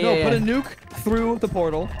 Okay. Yeah. No, put a nuke through the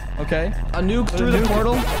portal. Okay. A nuke through the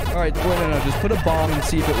portal. All right. No. Just put a bomb and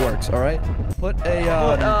see if it works. All right. Put a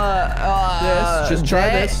this. Just try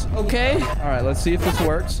this. Okay. All right. Let's see if this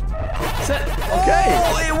works. Set. Okay.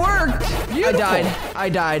 Oh, it worked. Beautiful. I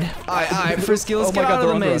died. All right, Frisky, let's get out of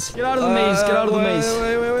the maze. Get out of the maze.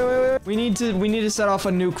 Wait. We need to set off a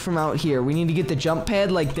nuke from out here. We need to get the jump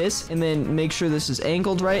pad like this, and then make sure this is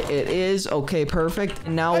angled right. It is. Okay, perfect.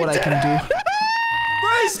 And now what I can do?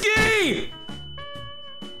 Frisky!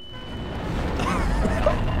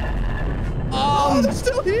 They're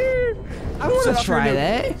still here. I want to try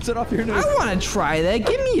that. Set off your nuke. I want to try that.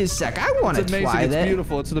 Give me a sec. I want to try that. It's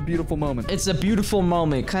beautiful. It's a beautiful moment. It's a beautiful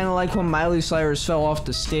moment. Kind of like when Miley Cyrus fell off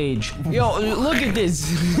the stage. Yo, look at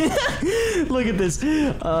this. Look at this.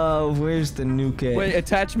 Where's the nuke at? Wait,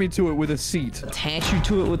 attach me to it with a seat. Attach you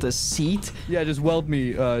to it with a seat? Yeah, just weld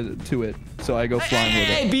me to it so I go flying with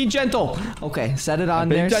it. Hey, be gentle. Okay, set it on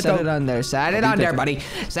there. Set it on there. Set it on there, buddy.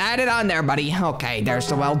 Set it on there, buddy. Okay, there's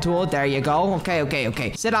the weld tool. There you go.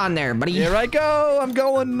 Okay. Sit on there, buddy. Here I go. I'm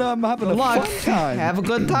going. I'm having a fun time. Have a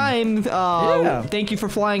good time. Yeah. Thank you for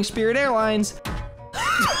flying Spirit Airlines.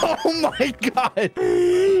 Oh my God.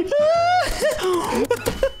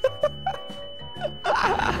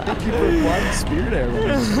 Thank you for flying Spirit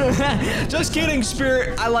Airlines. Just kidding,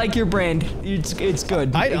 Spirit. I like your brand. It's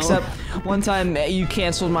good. I don't. Except one time you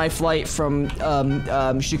canceled my flight from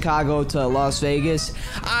Chicago to Las Vegas.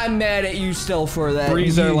 I'm mad at you still for that.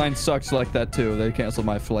 Breeze Airlines sucks like that too. They canceled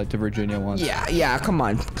my flight to Virginia once. Yeah. Come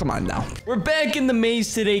on now. We're back in the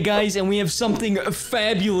maze today, guys, and we have something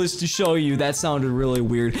fabulous to show you. That sounded really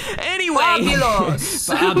weird. Anyway, fabulous.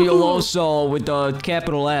 Fabuloso with the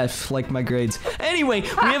capital F, like my grades. Anyway, we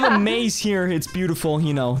have a maze here. It's beautiful,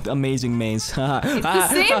 you know, amazing maze. It's the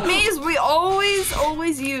same maze we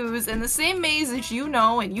always use, and the same maze that you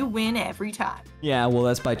know and you win every time. Yeah, well,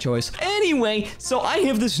 that's by choice. Anyway, so I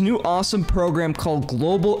have this new awesome program called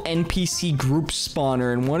Global NPC Group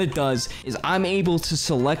Spawner, and what it does is I'm able to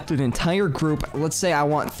select an entire group. Let's say I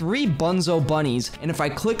want 3 Bunzo bunnies, and if I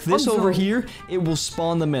click this over here, it will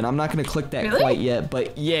spawn them in. I'm not gonna click that quite yet,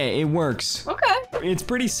 but yeah, it works. Okay. It's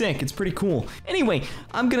pretty sick. It's pretty cool. Anyway,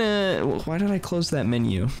 I'm gonna... Why did I close that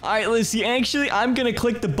menu? All right, let's see. Actually, I'm gonna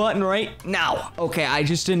click the button right now. Okay, I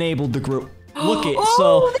just enabled the group. Look it.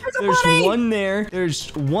 So there's one there.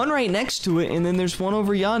 There's one right next to it, and then there's one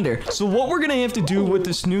over yonder. So what we're gonna have to do with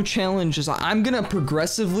this new challenge is I'm gonna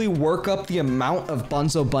progressively work up the amount of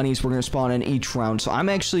Bunzo bunnies we're gonna spawn in each round. So I'm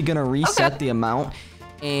actually gonna reset the amount.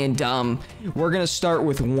 And we're gonna start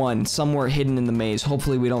with 1 somewhere hidden in the maze.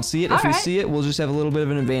 Hopefully we don't see it. If we see it, we'll just have a little bit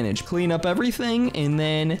of an advantage. Clean up everything, and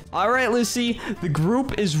then all right, let's see. The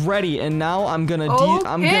group is ready, and now I'm gonna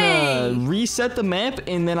I'm gonna reset the map,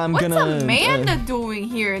 and then I'm gonna. What's Amanda doing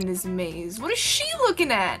here in this maze? What is she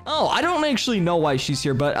looking at? Oh, I don't actually know why she's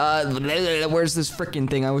here, but where's this freaking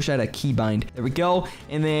thing? I wish I had a keybind. There we go,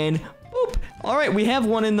 and then. Boop. All right, we have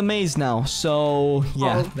one in the maze now. So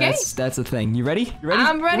yeah, that's a thing. You ready? You ready?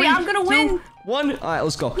 I'm ready. 3, I'm gonna win. 2, 1. All right,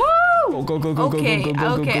 let's go. Woo! Go.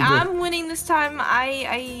 Okay. I'm winning this time.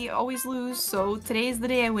 I always lose, so today's the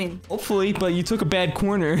day I win. Hopefully, but you took a bad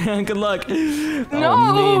corner. Good luck. No.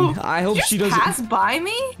 Oh, man. I hope she doesn't pass by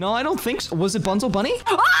me. No, I don't think so. Was it Bunzo Bunny?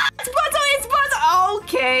 Ah, it's Bunzo.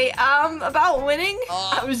 Okay, about winning?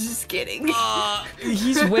 I was just kidding.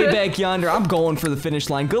 He's way back yonder. I'm going for the finish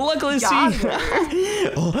line. Good luck, Lissy.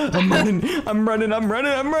 Oh, I'm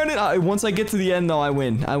running. Once I get to the end, though, I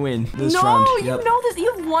win this round. No, you know this.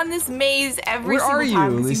 You've won this maze every single time. Where are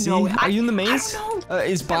you, Lissy? Are you in the maze?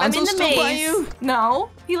 Is Bonzo still by you? No,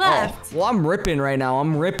 he left. Well, I'm ripping right now.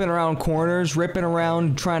 I'm ripping around corners, ripping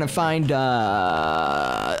around, trying to find,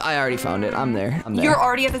 I already found it. I'm there. You're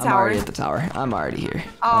already at the tower? I'm already at the tower. I'm already here.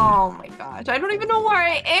 Oh my gosh. I don't even know where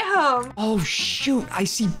I am. Oh, shoot. I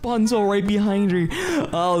see Bunzo right behind you.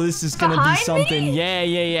 Oh, this is gonna be something. Me?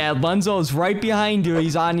 Yeah. Bunzo's right behind you.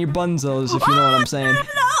 He's on your Bunzos, if you know what I'm saying.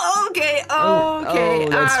 No, okay. Oh,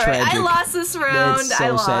 that's tragic. I lost this round. That's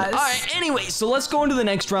so sad. All right, anyway, so let's go into the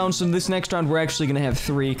next round. So this next round, we're actually gonna have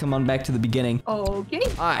 3. Come on back to the beginning. Okay.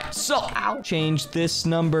 All right, so change this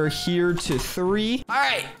number here to 3. All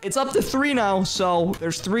right, it's up to 3 now. So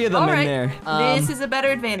there's 3 of them in there. This is a better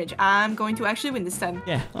advantage. I'm going to actually win this time.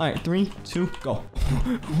 Yeah. All right, 3, 2, go.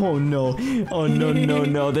 Oh no. Oh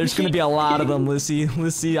no. There's gonna be a lot of them, Lissy.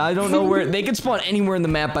 I don't know where they can spawn anywhere in the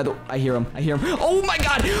map. By the, I hear them. Oh my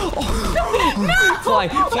God. Oh. No. Fly.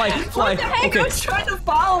 What the heck? Okay. I was trying to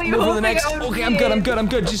follow you. Move to the next. Okay, I'm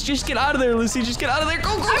good. Just get out of there, Lissy. Just get out of there.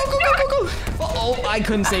 Go. Oh, I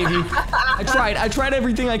couldn't save you. I tried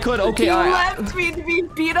everything I could. Okay, you left me to be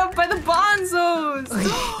beat up by the Bonzos.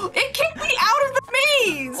 It kicked me out of the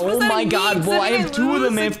maze. Oh my God. Well, I have 2 of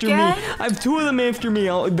them after me.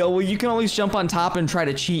 Well, you can always jump on top and try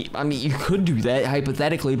to cheat. I mean, you could do that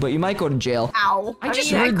hypothetically, but you might go to jail. Ow. I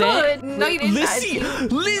just heard that. No, you didn't.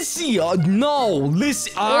 Lissy. No,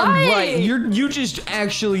 Lissy. Right. You just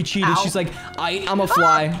actually cheated. Ow. She's like, I'm a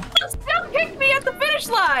fly. Still kicked me at the finish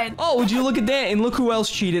line. Oh, would you look at that? And look who else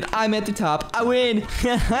cheated. I'm at the top. I win.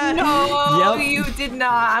 No, you did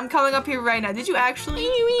not. I'm coming up here right now. Did you actually?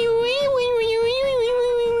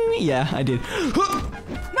 Yeah, I did. No,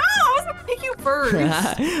 I was gonna pick you first.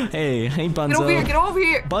 Hey, Bunzo. Get over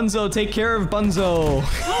here. Bunzo, take care of Bunzo.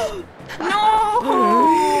 No.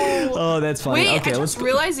 Oh, that's funny. Wait, okay, I just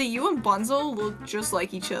realized that you and Bunzo look just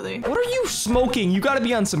like each other. What are you smoking? You gotta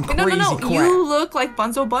be on some crazy crap. You look like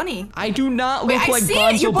Bunzo Bunny. I do not look like Bunzo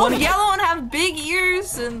Bunny. You're both yellow and have big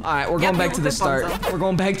ears. And all right, we're going back to the start. We're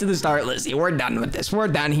going back to the start, Lizzie. We're done with this. We're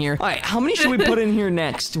done here. All right, how many should we put in here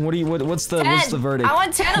next? What's the verdict? I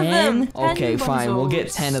want 10 of them. Okay, fine. We'll get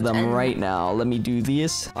 10 of them right now. Let me do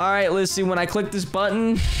this. All right, Lizzie. When I click this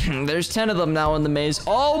button, there's 10 of them now in the maze.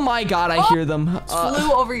 Oh my God, I hear them.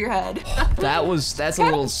 Flew over your head. That's a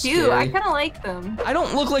little scary. I kind of like them. I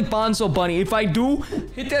don't look like Bonzo Bunny. If I do,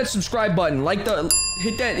 hit that subscribe button.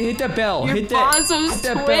 Hit that bell. You're hit that Bonzo's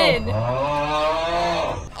twin. Bell.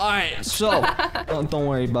 All right, so don't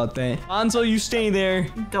worry about that. Bonzo, you stay there.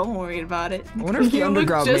 Don't worry about it. I wonder if the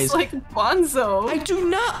underground look maze. just like Bonzo. I do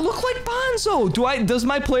not look like Bonzo. Does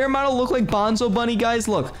my player model look like Bonzo Bunny, guys?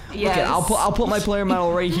 Look. Yes. Okay, I'll put my player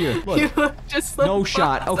model right here. Look. You look just like no Bonzo.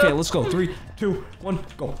 shot. Okay, let's go. 3, 2, 1,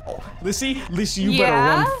 go. Oh, Lissy, you better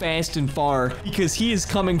run fast and far because he is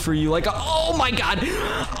coming for you like oh my God. Did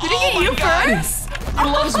he get you first? He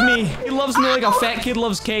loves me. He loves me like a fat kid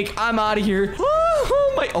loves cake. I'm out of here.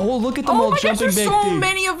 Oh, look at them all jumping back. There's so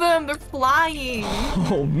many of them. They're flying.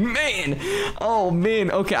 Oh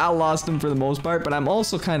man. Okay, I lost them for the most part, but I'm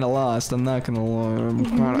also kind of lost. I'm not gonna lie. I'm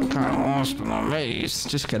kind of lost in the maze.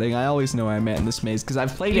 Just kidding. I always know where I'm at in this maze because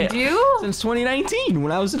I've played it since 2019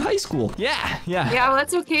 when I was in high school. Yeah. Yeah, well,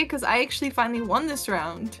 that's okay because I actually finally won this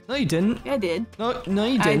round. No, you didn't. Yeah, I did. No,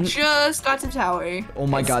 you didn't. I just got to the tower. Oh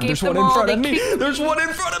my God, there's one in front of me. There's one in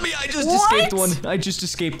front of me. I just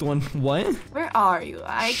escaped one. What? Where are you?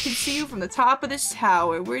 I can see you from the top of this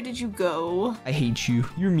tower. Where did you go? I hate you.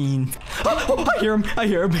 You're mean. Oh, I hear him.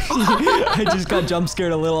 I just got jump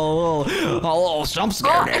scared a little jump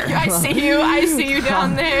scare there. I see you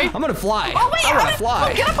down there. I'm gonna fly. Oh wait, I'm gonna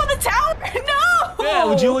fly. Get up on the tower. No. Yeah,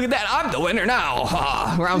 would you look at that? I'm the winner now.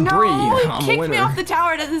 Round 3. I'm kicked me off the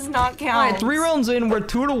tower. That does not count. All right, 3 rounds in. We're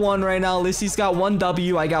 2-1 right now. Lissy's got 1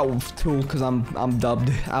 W. I got 2 because I'm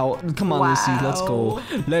dubbed out. Come on, Lissy. Let's go.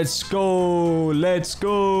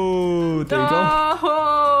 There you go.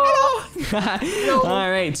 No. All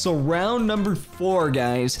right, so round number 4,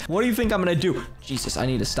 guys. What do you think I'm gonna do? Jesus, I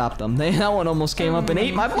need to stop them. That one almost came up and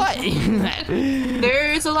ate my butt.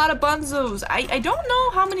 There's a lot of Bunzos. I don't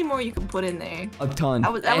know how many more you can put in there. ton.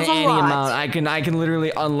 That was a Any lot. amount. I can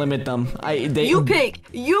literally unlimit them.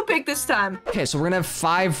 You pick this time. Okay, so we're gonna have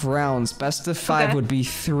 5 rounds. Best of 5 would be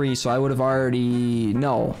 3, so I would have already...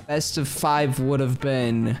 No. Best of 5 would have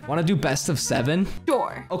been... Want to do best of 7?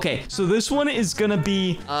 Sure. Okay, so this one is gonna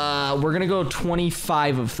be... we're gonna go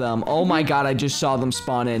 25 of them. Oh my god, I just saw them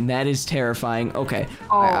spawn in. That is terrifying. Okay.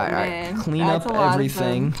 Oh, all right. man. Clean That's up a lot of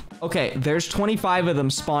everything. Okay, there's 25 of them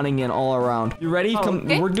spawning in all around. You ready? Come.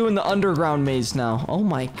 Okay. We're doing the underground maze now. Oh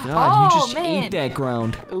my god, you just man. ate that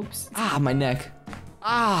ground. Oops. Ah, my neck.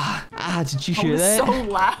 Did you hear that? So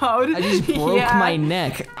loud. I just broke my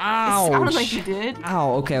neck. Ouch. It sounded like you did.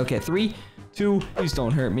 Ow, okay. 3, 2, please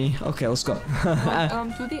don't hurt me. Okay, let's go.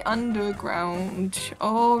 Welcome to the underground.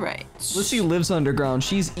 All right. Lucy lives underground.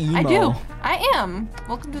 She's emo. I do. I am.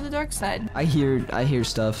 Welcome to the dark side. I hear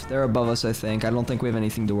stuff. They're above us, I think. I don't think we have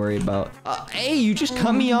anything to worry about. Hey, you just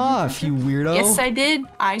cut me off, you weirdo. Yes, I did.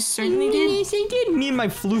 I certainly did. Yes, I did. Me and my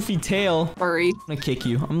floofy tail. Furry. I'm gonna kick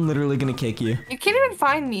you. I'm literally gonna kick you. You can't even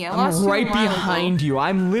find me. I'm right behind you.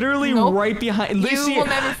 I'm literally right behind. You will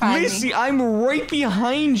never find me. I'm right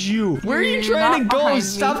behind you. Where are you trying to go?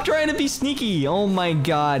 Stop trying to be sneaky. Oh my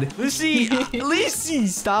god. Lucy,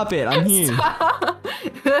 stop it. I'm here.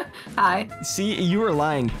 Hi. See, you were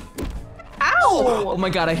lying. Ow! Oh my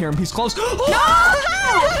god, I hear him. He's close. No!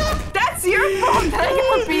 That's your fault that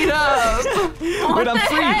I got beat up. Wait, I'm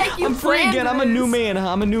free. Heck? I'm free again. I'm a new man.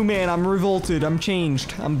 I'm revolted. I'm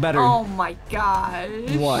changed. I'm better. Oh my gosh.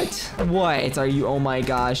 What? Are you oh my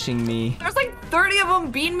goshing me? There's like 30 of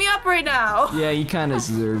them beating me up right now. Yeah, you kind of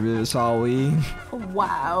deserve it, Solly.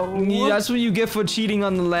 Wow. Yeah, that's what you get for cheating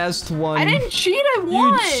on the last one. I didn't cheat. I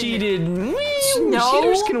won. You cheated. No.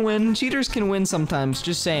 Cheaters can win. Cheaters can win sometimes.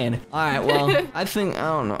 Just saying. All right. Well, I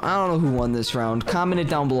don't know who won this round. Comment it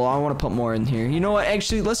down below. I want to put more in here. You know what?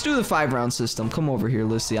 Actually, let's do the 5-round system. Come over here,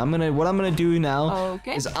 Lissy. What I'm gonna do now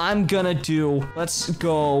is let's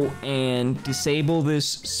go and disable this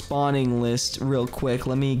spawning list real quick.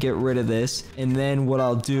 Let me get rid of this. And then what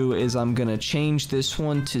I'll do is I'm gonna change this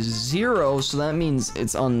one to 0. So that means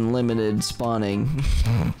it's unlimited spawning.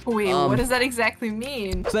 Wait, what does that exactly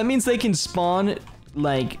mean? So that means they can spawn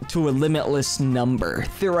like to a limitless number,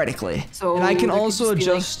 theoretically. So and I can also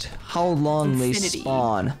adjust how long they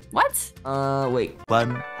spawn. What? Wait.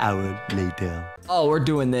 1 hour later. Oh, we're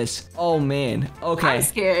doing this. Oh man. Okay. I'm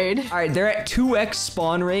scared. All right, they're at 2x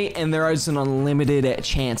spawn rate, and there is an unlimited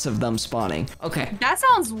chance of them spawning. Okay. That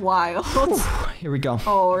sounds wild. Here we go.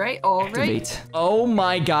 All right. Activate. Oh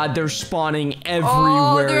my god, they're spawning everywhere.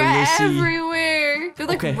 Oh, they're Lissy. everywhere. They're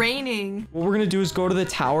like raining. What we're gonna do is go to the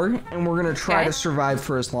tower, and we're gonna try to survive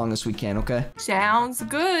for as long as we can. Okay. Sounds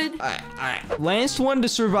good. All right. Last one to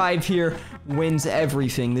survive here wins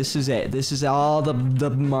everything. This is it. This is all the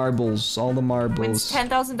marbles. All the marbles. Wins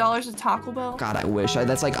 $10,000 at Taco Bell. God, I wish.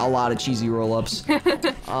 That's like a lot of cheesy roll-ups. We'll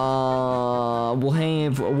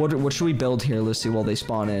hang. What should we build here? Let's see while they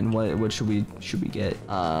spawn in. What should we get?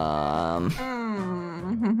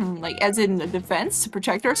 Like as in a defense to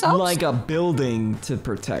protect ourselves? Like a building to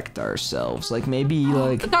protect ourselves. Like maybe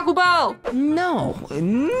like a Taco Bell.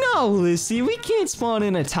 No, Lissy, we can't spawn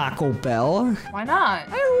in a Taco Bell. Why not?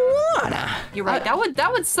 I don't wanna. You're right.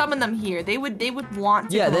 That would summon them here. They would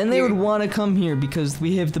want to. Yeah, then they here. would want to come here because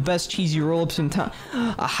we have the best cheesy roll-ups in town.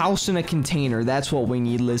 A house in a container. That's what we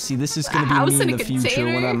need, Lissy. This is gonna be me in the future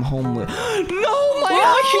when I'm homeless. No, my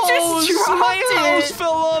house! You just dropped my house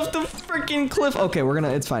fell off the freaking cliff. Okay,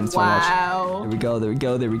 it's fine. It's fine. Wow. There we go.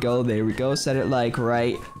 Set it like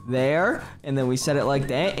right there, and then we set it like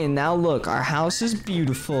that, and now look, our house is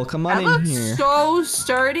beautiful. Come on in here. So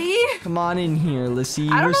sturdy. Come on in here, Lissy.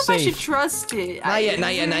 I don't know safe. if I should trust it. Not yet.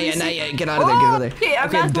 Get out of there.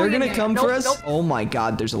 Okay, they're gonna come for us. Nope. Oh my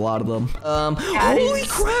god, there's a lot of them. That holy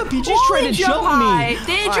crap, he just tried to jump me.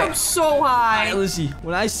 They jump so high. Alright, Lissy,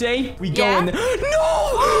 when I say we go in there.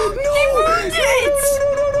 No! They ruined it!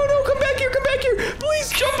 No, come back here. Please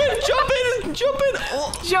jump in.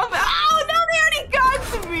 Oh. Jump! Oh no, they already got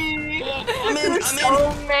to me. I'm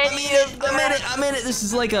in it. This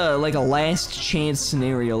is like a last chance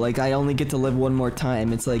scenario. Like I only get to live one more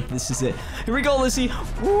time. It's like this is it. Here we go, Lissy.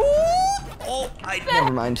 Woo! Oh,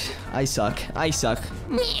 never mind. I suck.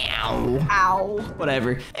 Meow. Ow.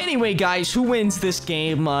 Whatever. Anyway, guys, who wins this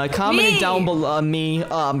game? Comment it down below.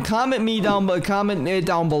 Comment it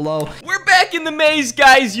down below. We're back in the maze,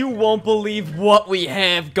 guys. You won't believe what we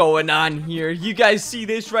have going on here. You guys see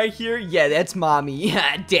this right here? Yeah, that's mommy,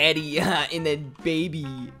 daddy, and then baby.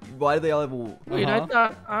 Why do they all have a... Wait, I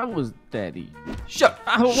thought I was Daddy. Shut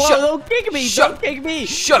up. Don't kick me. Shut Don't kick me.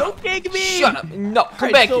 Shut Don't up. kick me. Shut up. No, come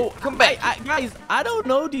Alright, back so here. Come back. Guys, I don't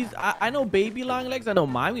know these. I know baby long legs. I know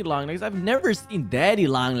mommy long legs. I've never seen daddy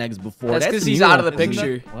long legs before. That's because he's new. out of the Isn't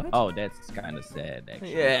picture. What? Oh, that's kind of sad,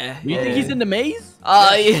 actually. Yeah. Do you think he's in the maze?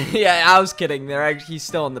 Yeah, I was kidding. He's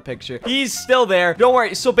still in the picture. He's still there. Don't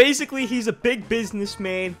worry. So basically, he's a big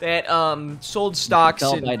businessman that sold stocks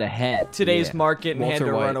Fell in by the head. today's market and had Walter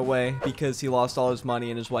to White. run away because he lost all his money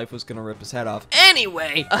and his wife was gonna rip his head off.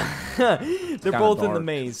 Anyway, they're both in the dark.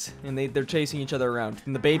 maze and they're chasing each other around.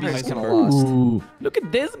 And the baby's kind of lost. Ooh, look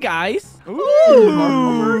at this, guys.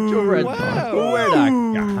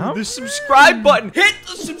 Wow. The subscribe button. Hit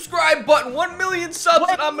the subscribe button. 1 million subs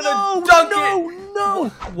and I'm gonna dunk it. No,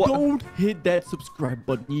 What? don't hit that subscribe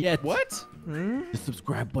button yet. What? The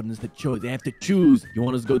subscribe button is the choice. They have to choose. You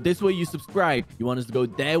want us to go this way, you subscribe. You want us to go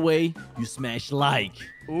that way, you smash like.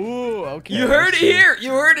 Ooh, okay. You heard it here.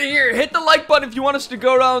 You heard it here. Hit the like button if you want us to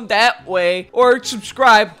go down that way. Or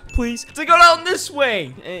subscribe, please, to go down this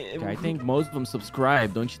way. I think most of them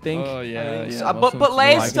subscribe, don't you think? Oh, yeah, think yeah. so. most But of them- I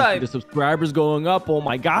last can see time. the subscribers going up. Oh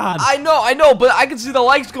my god. I know, but I can see the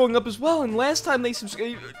likes going up as well. And last time they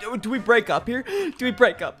subscribed. Do we break up here? Do we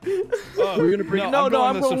break up? We're gonna bring no,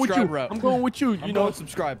 I'm the going with you. subscribe route. I'm going with you. I'm You know. going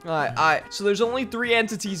subscribe. Alright. So there's only 3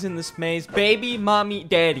 entities in this maze: baby, mommy,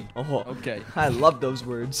 daddy. Oh, Okay. I love those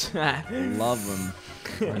words. Love them.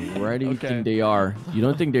 Where do you Okay. think they are? You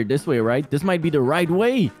don't think they're this way, right? This might be the right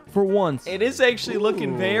way for once. It is actually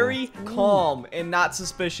looking very calm and not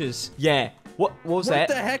suspicious. Yeah. What was What that?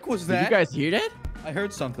 the heck was Did that? you guys hear that? I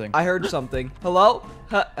heard something. I heard something. Hello?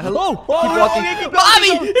 Hello? Keep oh, walking. okay, keep going, Mommy!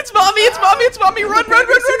 keep going. It's mommy! It's mommy! It's mommy! Run, run, run,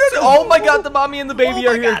 run, run! Oh my god, the mommy and the baby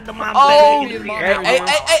are here. the mom, Oh! baby, Hey!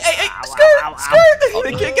 Skirt! Skirt!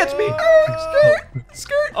 They can't catch me! Skirt!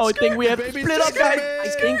 Skirt! Oh, I think we have to Baby's split up, stuck in guys. the I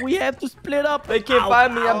maze. think we have to split up. They can't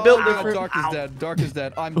find me. I'm built Oh, different. Dark is dead. Dark is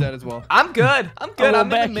dead. I'm dead as well. I'm good. I'm good. I'm in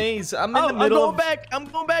back. the maze. I'm in Oh, the middle I'm of... going back. I'm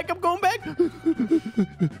going back. I'm going back.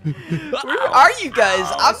 Where are you guys?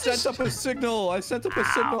 I I'm sent just... up a signal. I sent up a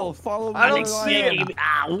signal. Follow me. I don't where see am. it.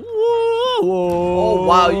 Whoa. Oh,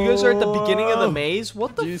 wow. You guys are at the beginning of the maze?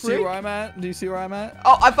 What the Do you see frick? where I'm at? Do you see where I'm at?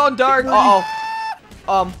 Oh, I found Dark.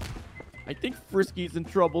 Uh-oh. I think Frisky's in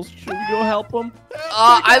trouble. Should we go help him?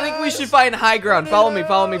 I think we should find high ground. Follow me,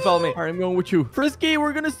 follow me, follow me. All right, I'm going with you. Frisky,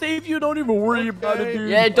 we're gonna save you. Don't even worry about it, dude.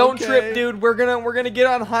 Yeah, don't Okay. trip, dude. We're gonna get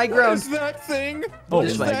on high What ground. is that thing? Oh What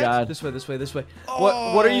This is way. my that? god. This way.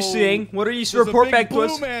 What are you seeing? What are you There's a report big back to blue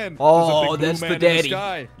us? man. Oh, There's a big blue that's the man in daddy.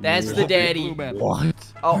 sky. That's There's the a big daddy. blue man. What?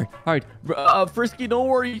 Oh. All right. Frisky, don't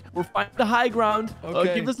worry. We're finding the high ground.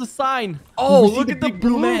 Okay. Give us a sign. Oh, We see look at the big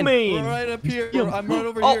blue blue man. We're right up here. I'm right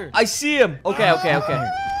over Oh, here. I see him. Okay.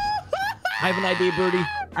 I have an idea, Birdie.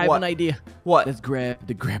 I have What? an idea. What? Let's grab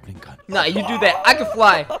the grappling gun. Nah, you do that. I can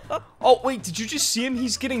fly. Oh, wait, did you just see him?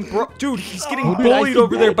 He's getting dude, he's getting Oh, dude, I bullied see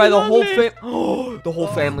over there by the whole Daddy fam. Oh, the whole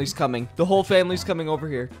family's coming. The whole family's coming over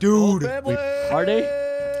here. Dude. Family. Are they?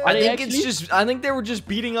 I they think actually? I think they were just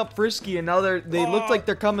beating up Frisky and now they look like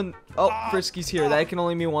they're coming. Oh, Frisky's here. That can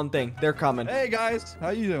only mean one thing. They're coming. Hey guys, how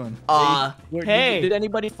you doing? Hey. Did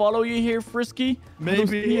anybody follow you here, Frisky? I don't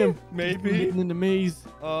see him. Maybe. Hidden in the maze.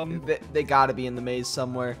 They gotta be in the maze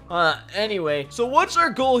somewhere. Anyway, so what's our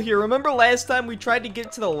goal here? Remember last time we tried to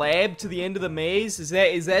get to the lab to the end of the maze? Is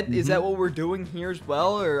that what we're doing here as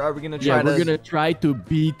well, or are we gonna try Yeah, to? we're gonna try to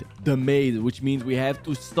beat the maze, which means we have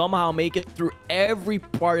to somehow make it through every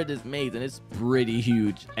part of this maze, and it's pretty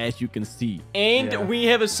huge, as you can see. And we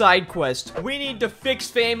have a side quest. We need to fix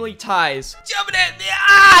family ties. Jumping in.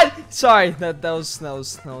 Ah! Sorry, that was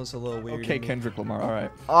a little weird. Okay, Kendrick Lamar. All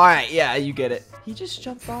right. All right, yeah, you get it. He just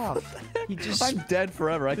jumped off. He just. I'm dead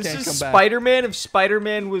forever. I This can't is come back. Spider-Man if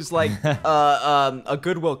Spider-Man was like a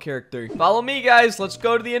Goodwill character. Follow me, guys. Let's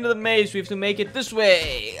go to the end of the maze. We have to make it this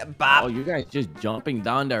way. Bop. Oh, you guys just jumping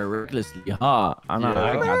down there recklessly, huh? I got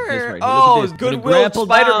this right here. Oh, Look at this. Goodwill Grapple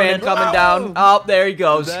Spider-Man down. coming down. Oh, there he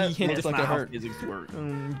goes. That He hit looks like it hurt.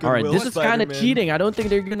 All right, Goodwill this is kind of Spider-Man. cheating. I don't think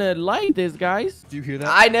they're gonna like this, guys. Do you hear that?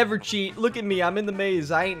 I never cheat. Look at me. I'm in the maze.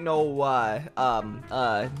 I ain't no,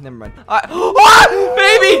 never mind.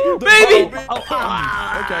 Baby! Okay,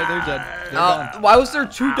 they're dead. They're gone. Why was there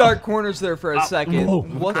 2 dark corners there for a second?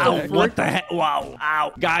 What the frick? What the heck? Wow.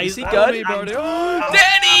 Ow. Guys, Is he Follow good? me, Birdie. Oh,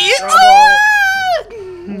 Daddy! trouble.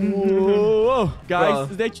 Ah! Oh,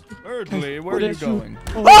 guys, is that you? Birdie, where are you going?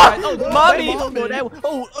 Mommy! Don't go that way.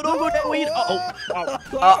 Oh, don't go that way.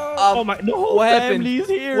 Oh My, the whole what happened? family's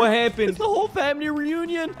here. What happened? It's the whole family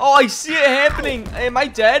reunion. Oh, I see it happening. Am I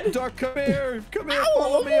dead? Dark, come here. Come here.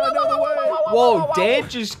 Follow me. I know the way. Whoa, Dad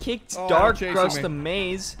just kicked Dark chasing across me. the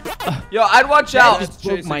maze. Yo, I'd watch out. Just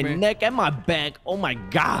broke my me. neck and my back. Oh my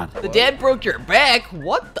god. The dad broke your back?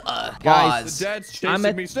 What the? Guys, Pause. The dad's I'm chasing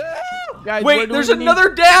at- me. Guys, Wait, there's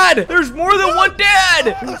another dad. There's more than one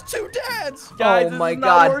dad. There's 2 dads. Guys, Oh this my is God.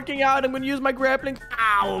 not working out. I'm gonna use my grappling.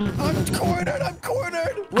 Ow. I'm cornered. I'm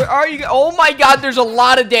cornered. Where are you? Oh my God, there's a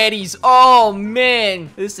lot of daddies. Oh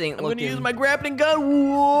man, this ain't I'm looking. gonna use my grappling gun.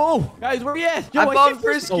 Whoa. Guys, where you at? Yo, I found can't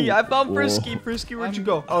Frisky. Frisky. Oh. I found Frisky. Frisky, where'd you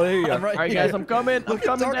go? Oh, there you go. I'm right All right, here. guys, I'm coming. I'm Look at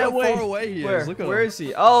coming Dark that how way. far away he is. Where? Look at Where him. is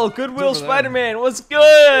he? Oh, Goodwill over there. Spider-Man. What's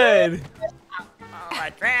good?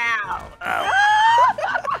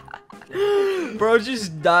 Bro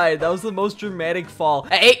just died. That was the most dramatic fall.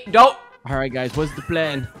 Hey, don't. All right, guys, what's the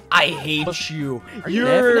plan? I hate you. Are you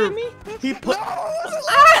laughing at me? He put.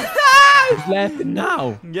 Who's laughing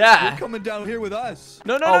now? Yeah. You're coming down here with us.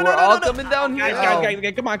 No, Oh, we're all coming down here. Guys,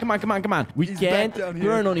 come on. We He's can't back down here.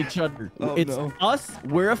 turn on each other. Oh, It's no. us.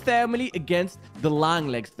 We're a family against the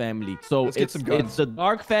Longlegs family. So Let's get it's some guns. it's the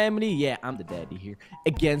Dark family. Yeah, I'm the daddy here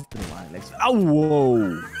against the Longlegs. Oh, whoa.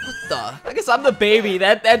 What the? I guess I'm the baby.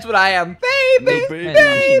 That's what I am. Baby.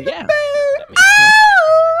 Baby. Yeah. Ah!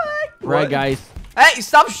 Right, guys. Hey,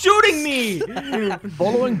 stop shooting me!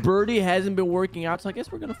 Following Birdie hasn't been working out, so I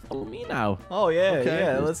guess we're gonna follow me now. Oh yeah, Okay.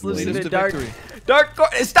 yeah. Let's Lead listen us to to Dark.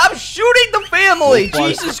 victory. Stop shooting the family!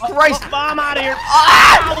 Jesus Christ! I'm out of here.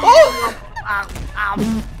 Ah!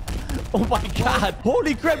 Oh! Oh my God!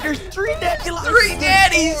 Holy crap! There's 3 daddies. 3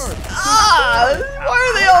 daddies! Ah! Why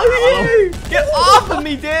are they all here? Get off of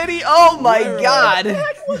me, Daddy! Oh my Where are God! Dude,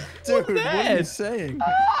 what are you that? saying?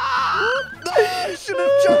 I should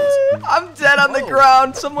have jumped. I'm dead on the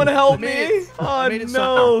ground. Someone help me! Oh made it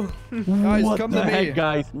no! Guys, What come the to me. heck,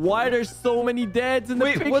 guys? Why are there so many dads in the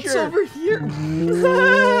Wait, picture? what's over here?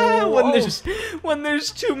 when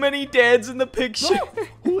there's too many dads in the picture.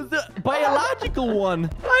 Who's the biological one?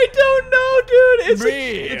 I don't know, dude.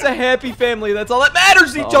 Me. It's a happy family. That's all that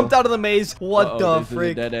matters. He jumped out of the maze. What the This is a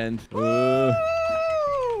freak? dead end.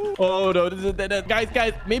 Oh no, this is a dead end.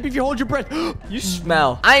 Guys, maybe if you hold your breath. You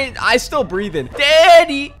smell. I still breathing.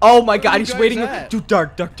 Daddy. Oh my God, Where he's you guys waiting. at? Dude,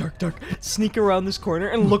 dark. Sneak around this corner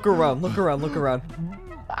and look around. Look around.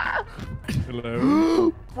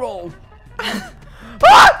 Hello. Roll.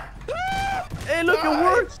 Ah! Hey, look, it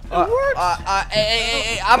works. It works.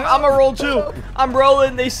 Hey, I'm a roll too. I'm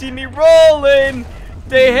rolling. They see me rolling.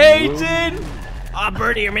 They hating. Oh,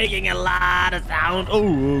 Birdie, you're making a lot of sound.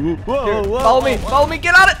 Oh, whoa. Follow me.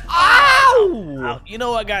 Get out of. Ow! You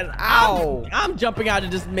know what, guys? Ow. I'm jumping out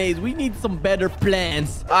of this maze. We need some better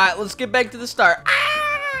plans. All right, let's get back to the start.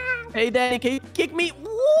 Hey, Daddy, can you kick me?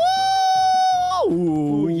 Whoa!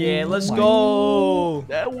 Ooh, yeah, let's go.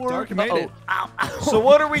 That worked. Dark made it. Ow. So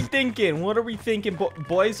what are we thinking?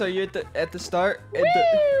 Boys? Are you at the start? Woo!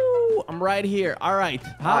 I'm right here. All right.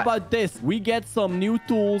 How Alright. about this? We get some new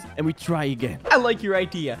tools and we try again. I like your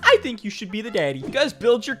idea. I think you should be the daddy. You guys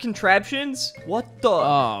build your contraptions? What the?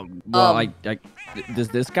 Does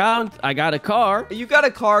this count? I got a car. You got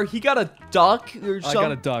a car. He got a duck or I something.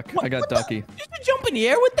 got a duck. I got Ducky. You should jump in the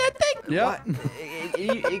air with that thing. Yeah.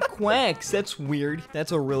 It quacks. That's weird.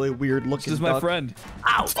 That's a really weird looking This is my duck. friend.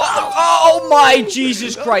 Ow. Oh my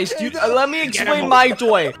Jesus Christ, dude. Let me explain my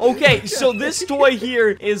toy. Okay, so this toy here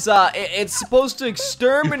is it's supposed to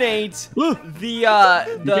exterminate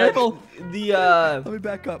careful. Let me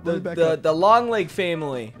back up. the long leg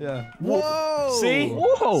family. Yeah. Whoa. See?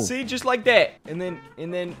 Whoa. See, just like that. And then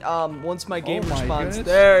once my game my responds,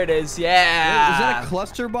 goodness. there it is. Yeah. Is that a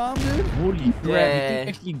cluster bomb, dude? Holy crap. Yeah. You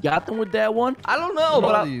actually got them with that one? I don't know, What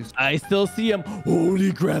but are these? I still see them.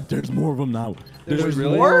 Holy crap, there's more of them now. There's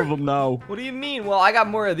really? more of them now. what do you mean? Well, I got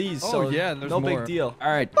more of these, so Oh, yeah, there's no more. big deal.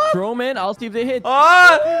 All right, throw them in. I'll see if they hit.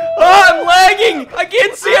 I'm lagging. I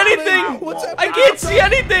can't see anything. What's I can't see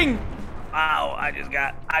anything. Ow, I just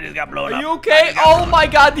got blown Are you okay? Oh my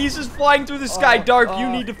God, he's just flying through the sky. Dark, you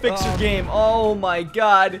need to fix your game. Oh my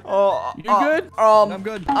God. Oh, You good? I'm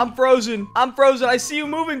good. I'm frozen. I see you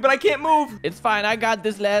moving, but I can't move. It's fine. I got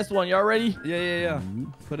this last one. Y'all ready? Yeah.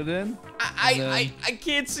 Put it in. I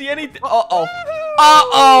can't see anything. Uh-oh.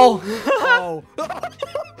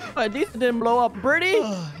 At least it didn't blow up pretty.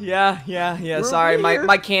 Yeah. Sorry,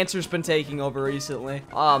 my cancer's been taking over recently.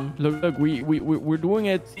 Look, we're doing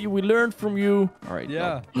it. See, we learned from you. All right.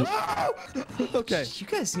 Yeah. Okay. You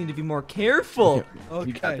guys need to be more careful.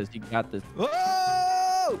 You got this. You got this.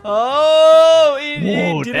 Ah!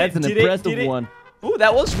 Oh, that's an impressive one. Ooh,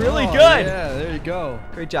 that was really good. Yeah, there you go.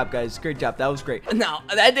 Great job, guys. Great job. That was great. No,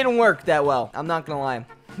 that didn't work that well. I'm not gonna lie.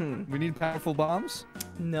 We need powerful bombs?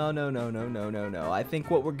 No. I think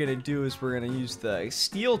what we're gonna do is we're gonna use the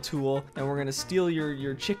steal tool, and we're gonna steal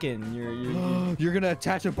your chicken. You're gonna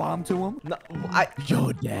attach a bomb to him? No,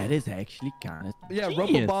 Yo, that is actually kind of rope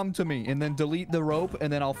a bomb to me, and then delete the rope,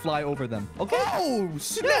 and then I'll fly over them. Okay. Oh,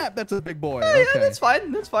 snap! That's a big boy. Yeah, Okay. yeah, that's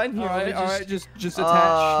fine. That's fine. Here, All right, just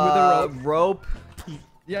attach with a rope. Rope.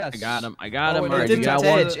 Yes. I got him. I got him. It Alright, didn't you got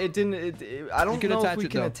attach. one. It didn't. I don't know if we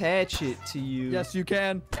can though. attach it to you. Yes, you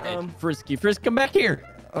can. Frisky, come back here.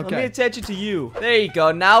 Let me Okay. attach it to you. There you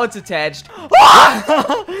go. Now it's attached.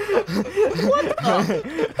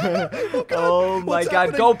 Oh my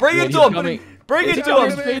God! Go bring it to him. Bring it to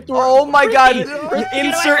him. Oh my God!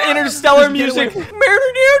 Insert interstellar music.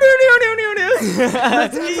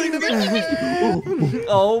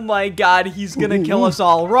 Oh my God! He's gonna kill us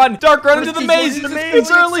all. Run, Dark! Run into the maze.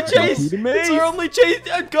 It's our only chase. It's our only chase.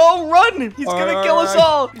 Go, run! He's gonna kill us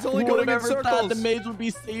all. He's only going in Thought circles. the maze would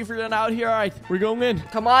be safer than out here. All right, we're going in.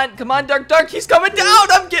 Come on, Dark! He's coming down.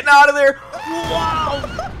 I'm getting out of there.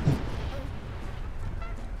 Wow!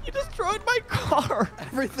 You destroyed my car.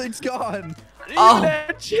 Everything's gone. I didn't even have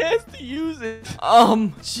a chance to use it.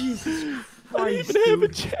 Jesus I didn't even have a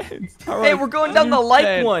chance. All Hey, right, we're going down the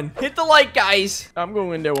light one. Hit the light, guys. I'm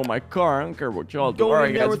going in there with my car. I don't care what y'all do. Going All in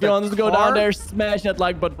right, there guys, with if you the want us to go car? down there, smash that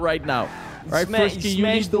like button right now. All right, Frisky, you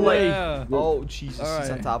smash lead the way. Yeah. Oh, Jesus, All he's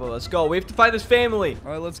on right. top of us. Go, we have to find his family.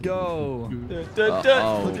 All right, let's go. I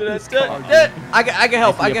can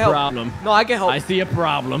help. I can help. Problem. No, I can help. I see a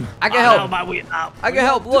problem. I can help. My way out. I can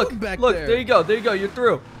help. Look, back look. there? There you go. There you go. You're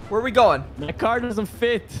through. Where are we going? My car doesn't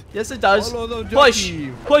fit. Yes, it does. Follow the Push.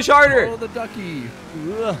 ducky. Push harder. Follow the ducky.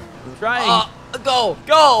 Ugh, I'm trying. Go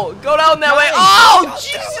down that way. Nice. Oh, Go,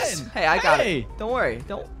 Jesus. Dylan. Hey, I got Hey. it. Don't worry.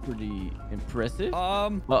 Don't. Pretty impressive.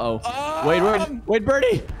 Uh-oh. Wait,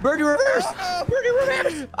 Birdie. Birdie, reverse. Birdie,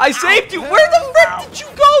 reverse. I saved you. Where the frick did you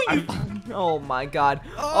go? You. Oh my God.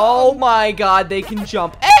 Oh my God. They can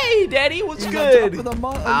jump. Hey, Daddy, what's good? He's on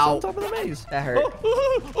Ow. top of the maze. That hurt.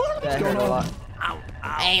 That hurt a lot.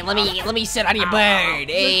 Hey, let me sit on your bird.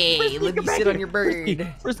 Hey, Let me sit on your bird.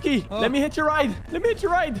 Frisky, let me hit your ride. Let me hit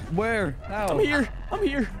your ride. Where? How? I'm here. I'm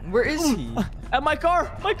here. Where is he? At my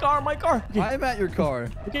car. My car. Okay. I'm at your car.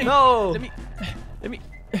 Okay. No. Let me.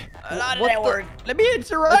 What the? Let me hit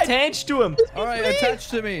your ride. Attached to him. All right, attach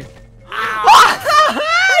to me. You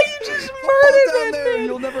just Fall murdered down that there. man.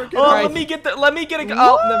 You'll never get Oh, out. let me get the. Let me get a.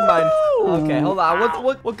 Oh, never mind. Okay, hold on.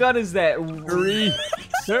 What gun is that?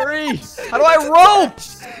 Hurry. How do I rope?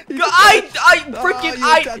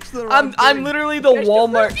 I'm literally the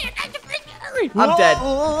Walmart. I'm dead.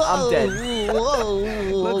 I'm dead.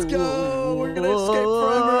 Let's go. We're gonna escape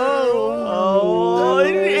forever. Oh,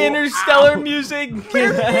 interstellar music.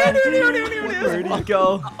 Where'd he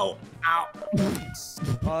go?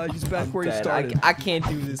 He's back where he Dead. started. I can't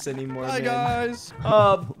do this anymore, Bye, man. guys.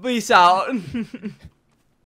 Peace out.